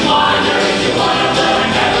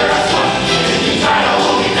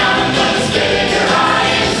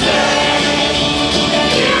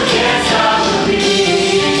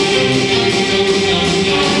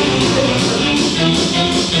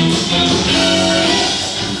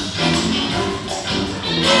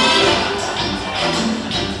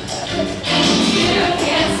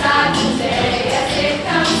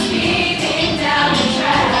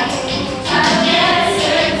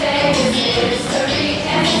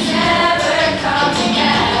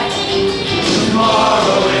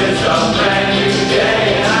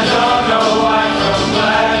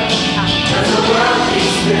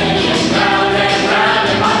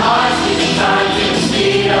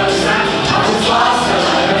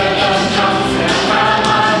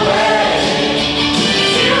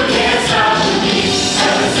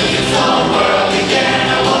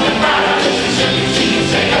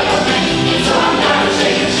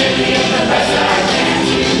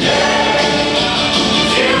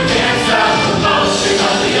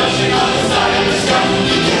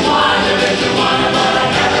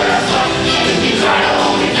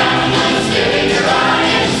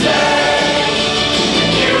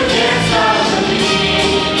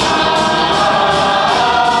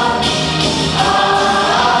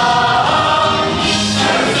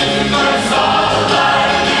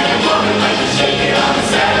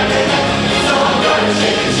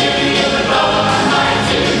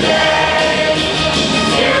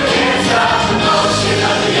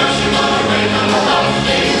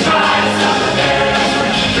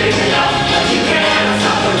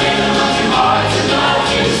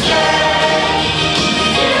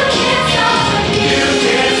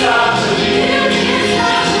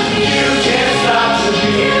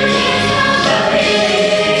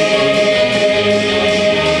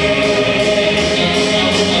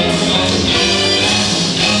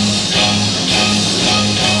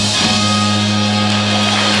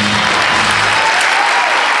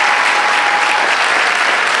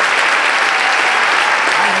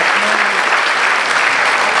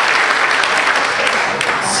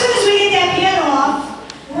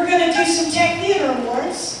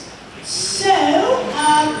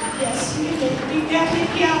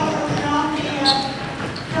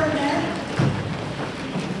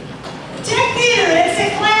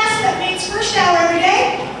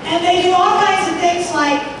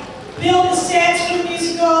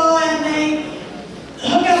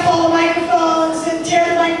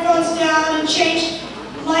 change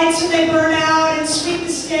lights when they burn out, and sweep the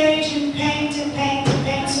stage, and paint and paint and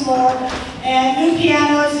paint some more, and new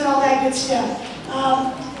pianos and all that good stuff.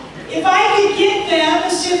 If I could get them,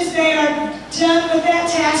 as soon as they are done with that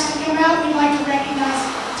task, to come out, we'd like to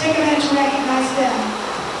take a minute to recognize them.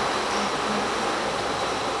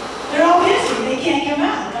 They're all busy. They can't come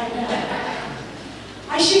out right now.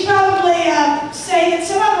 I should probably say that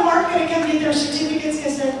some of them aren't going to come get their certificates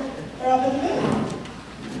because they're up in the mood.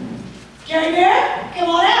 Carrie Bear, come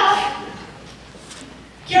on out.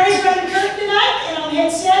 Carrie's running the curtain tonight and on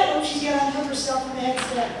headset. Oh, she's got to unhook herself from the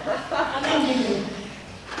headset. I'm going to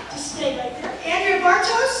just stay right there. Andrea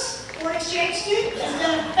Bartos, foreign exchange student, has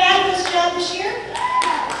done a fabulous job this year.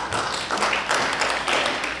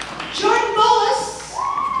 Jordan Bolus,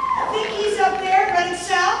 I think he's up there running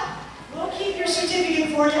south. We'll keep your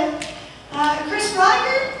certificate for you. Chris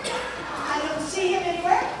Roger, I don't see him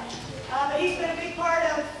anywhere, but he's been a big part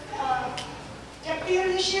of Tech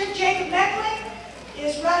Theater this year. Jacob Meckling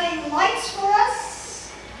is running lights for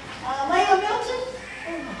us. Layla Milton,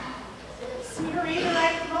 see her either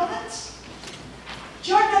at the moment.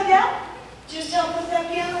 Jordan Odell, just helped with that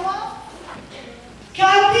piano while.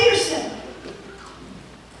 Kyle Peterson.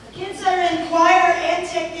 The kids that are in choir and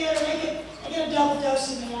Tech Theater, they get a double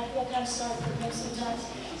dose of me. I feel kind of sorry for them sometimes.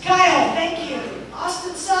 Kyle, thank you.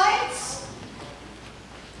 Austin Science.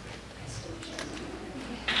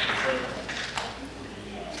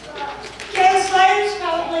 Kayla Slayer's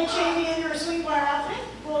probably changing into her swing choir outfit.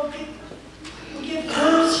 We'll give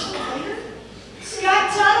hers later.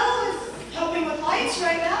 Scott Tuttle is helping with lights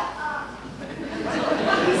right now.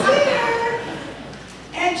 He's here.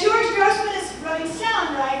 And George Grossman is running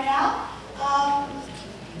sound right now.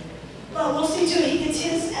 Well, we'll see to it he gets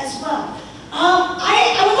his as well.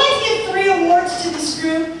 I would like to give 3 awards to this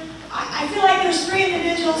group. I feel like there's 3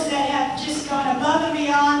 individuals that have just gone above and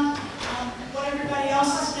beyond what everybody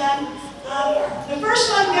else has done. The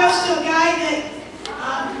first one goes to a guy that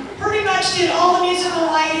pretty much did all the musical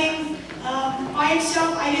lighting by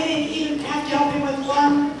himself. I didn't even have to help him with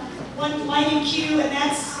one lighting cue, and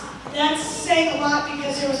that's saying a lot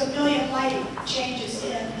because there was a million lighting changes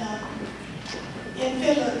in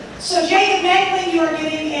Fiddler. So Jacob Meckling, you are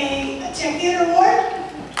getting a Tech Theater Award.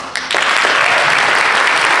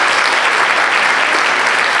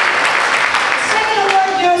 Second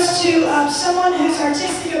award goes to someone whose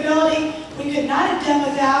artistic ability we could not have done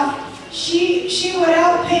without. She would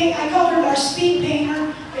outpaint, I called her our speed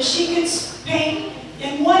painter, because she could paint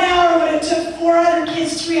in 1 hour what it took 4 other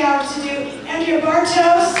kids 3 hours to do. Andrea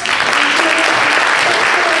Bartos.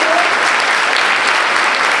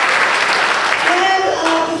 And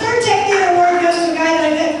the third Tech Theater Award goes to a guy that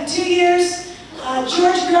I've had for 2 years.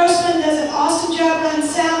 George Grossman does an awesome job running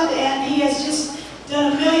sound, and he has just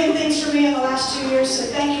done a million things for me in the last 2 years, so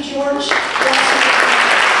thank you, George.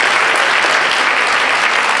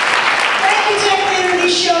 Thank you, Tech Theater.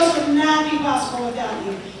 These shows would not be possible without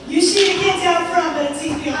you. You see the kids out front, but it's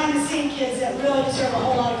these behind-the-scenes kids that really deserve a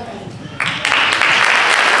whole lot of credit.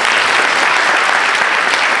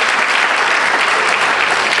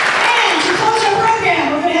 And to close our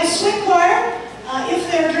program, we're going to have swing choir,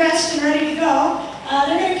 if they're dressed and ready to go.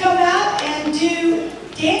 They're going to come out and do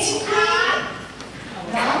Dancing Queen.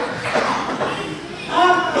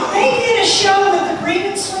 They did a show with the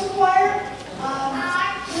Bremen Swing Choir,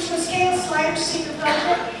 which was Kayla Slider's secret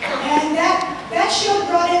project, and that show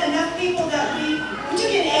brought in enough people that we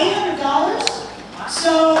took in $800.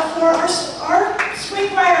 So for our swing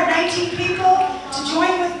choir of 19 people to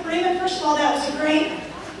join with Bremen, first of all, that was a great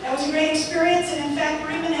experience, and in fact,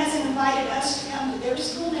 Bremen hasn't invited us to come to their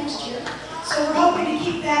school next year, so we're hoping to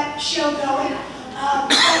keep that show going.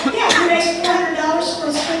 Yeah, we raised $400 for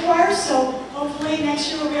the swing choir, so hopefully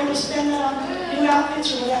next year we'll be able to spend that on new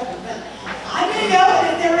outfits or whatever. But I'm going to go, and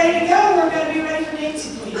if they're ready to go, we're going to be ready for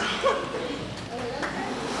Dancing Queen.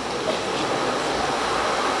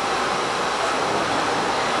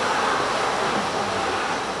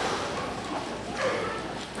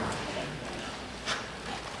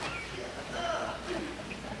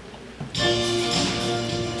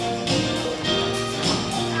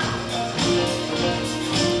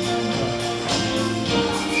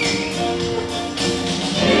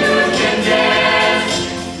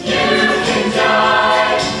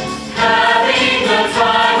 Having the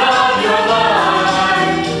time of your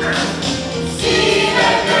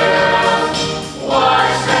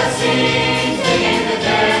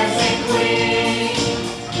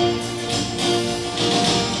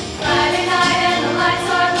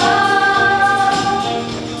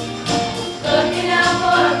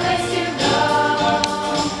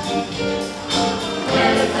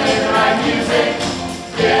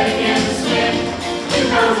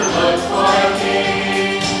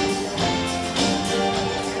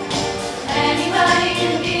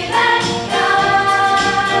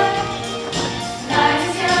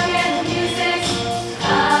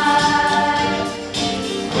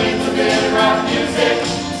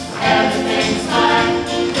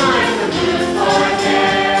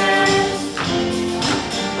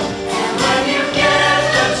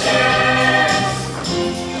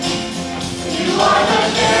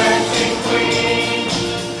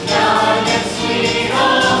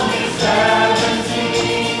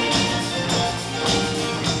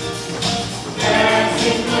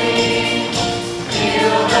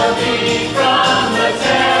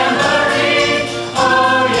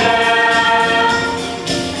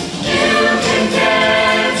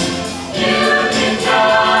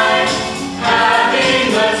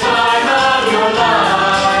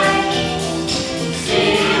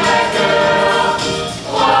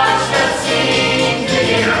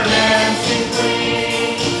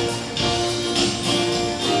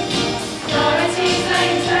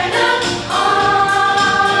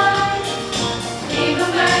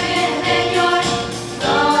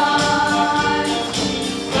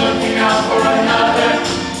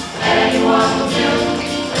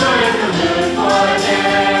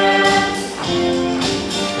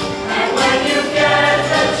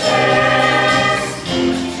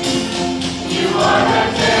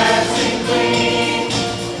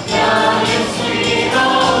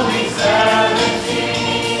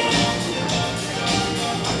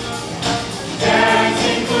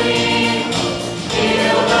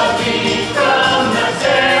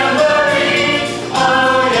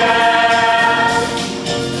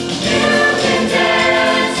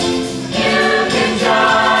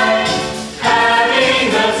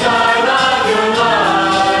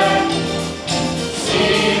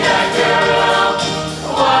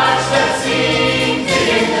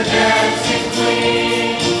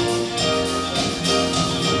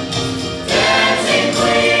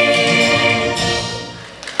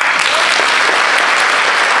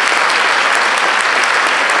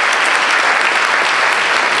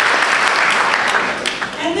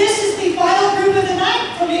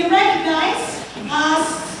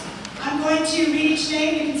each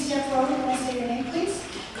name, you can step forward when I say your name, please.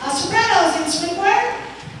 Sopranos in swing choir.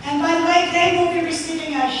 And by the way, they will be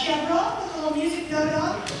receiving a chevron with a little music noted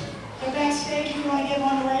on. They're backstage if you want to get them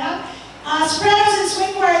on the way out. Sopranos in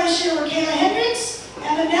swing choir this year were Kayla Hendricks,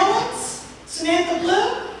 Emma Nellens, Samantha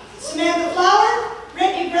Blue, Samantha Flower,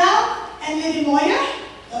 Brittany Brown, and Libby Moyer.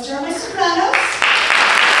 Those are my sopranos.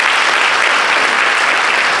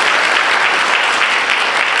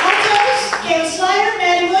 Altos, Kayla Snyder,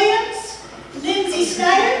 Maddie Williams, Lindsay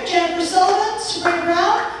Snyder, Jennifer Sullivan, Sabrina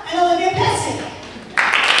Brown, and Olivia Pesci.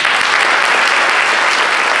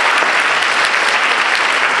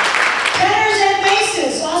 Tenors and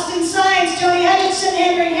basses, Austin Sines, Tony Hutchinson,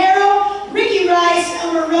 Henry Harrow, Ricky Rice,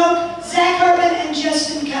 Elmer Roque, Zach Hartman, and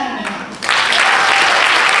Justin Cunningham.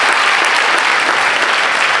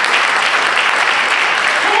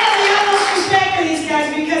 These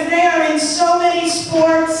guys, because they are in so many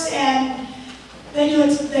sports and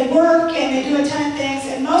they work and they do a ton of things,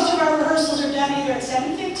 and most of our rehearsals are done either at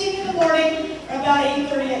 7:15 in the morning or about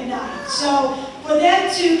 8:30 at night. So for them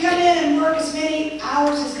to come in and work as many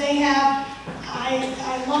hours as they have,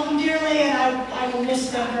 I love them dearly, and I will miss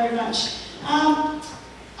them very much. I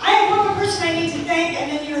have one more person I need to thank,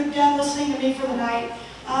 and then you're done listening to me for the night.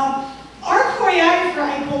 Our choreographer,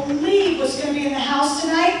 I believe, was going to be in the house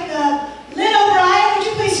tonight. Lynn O'Brien, would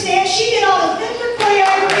you please stand? She did all the Fiddler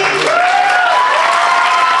choreography.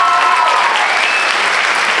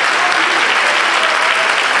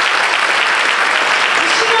 And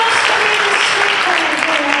she also did the swing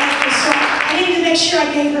choreography, so I need to make sure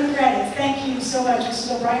I gave her credit. Thank you so much,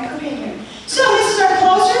 Mrs. O'Brien, for being here. So this is our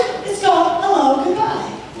closer. It's called Hello,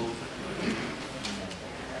 Goodbye.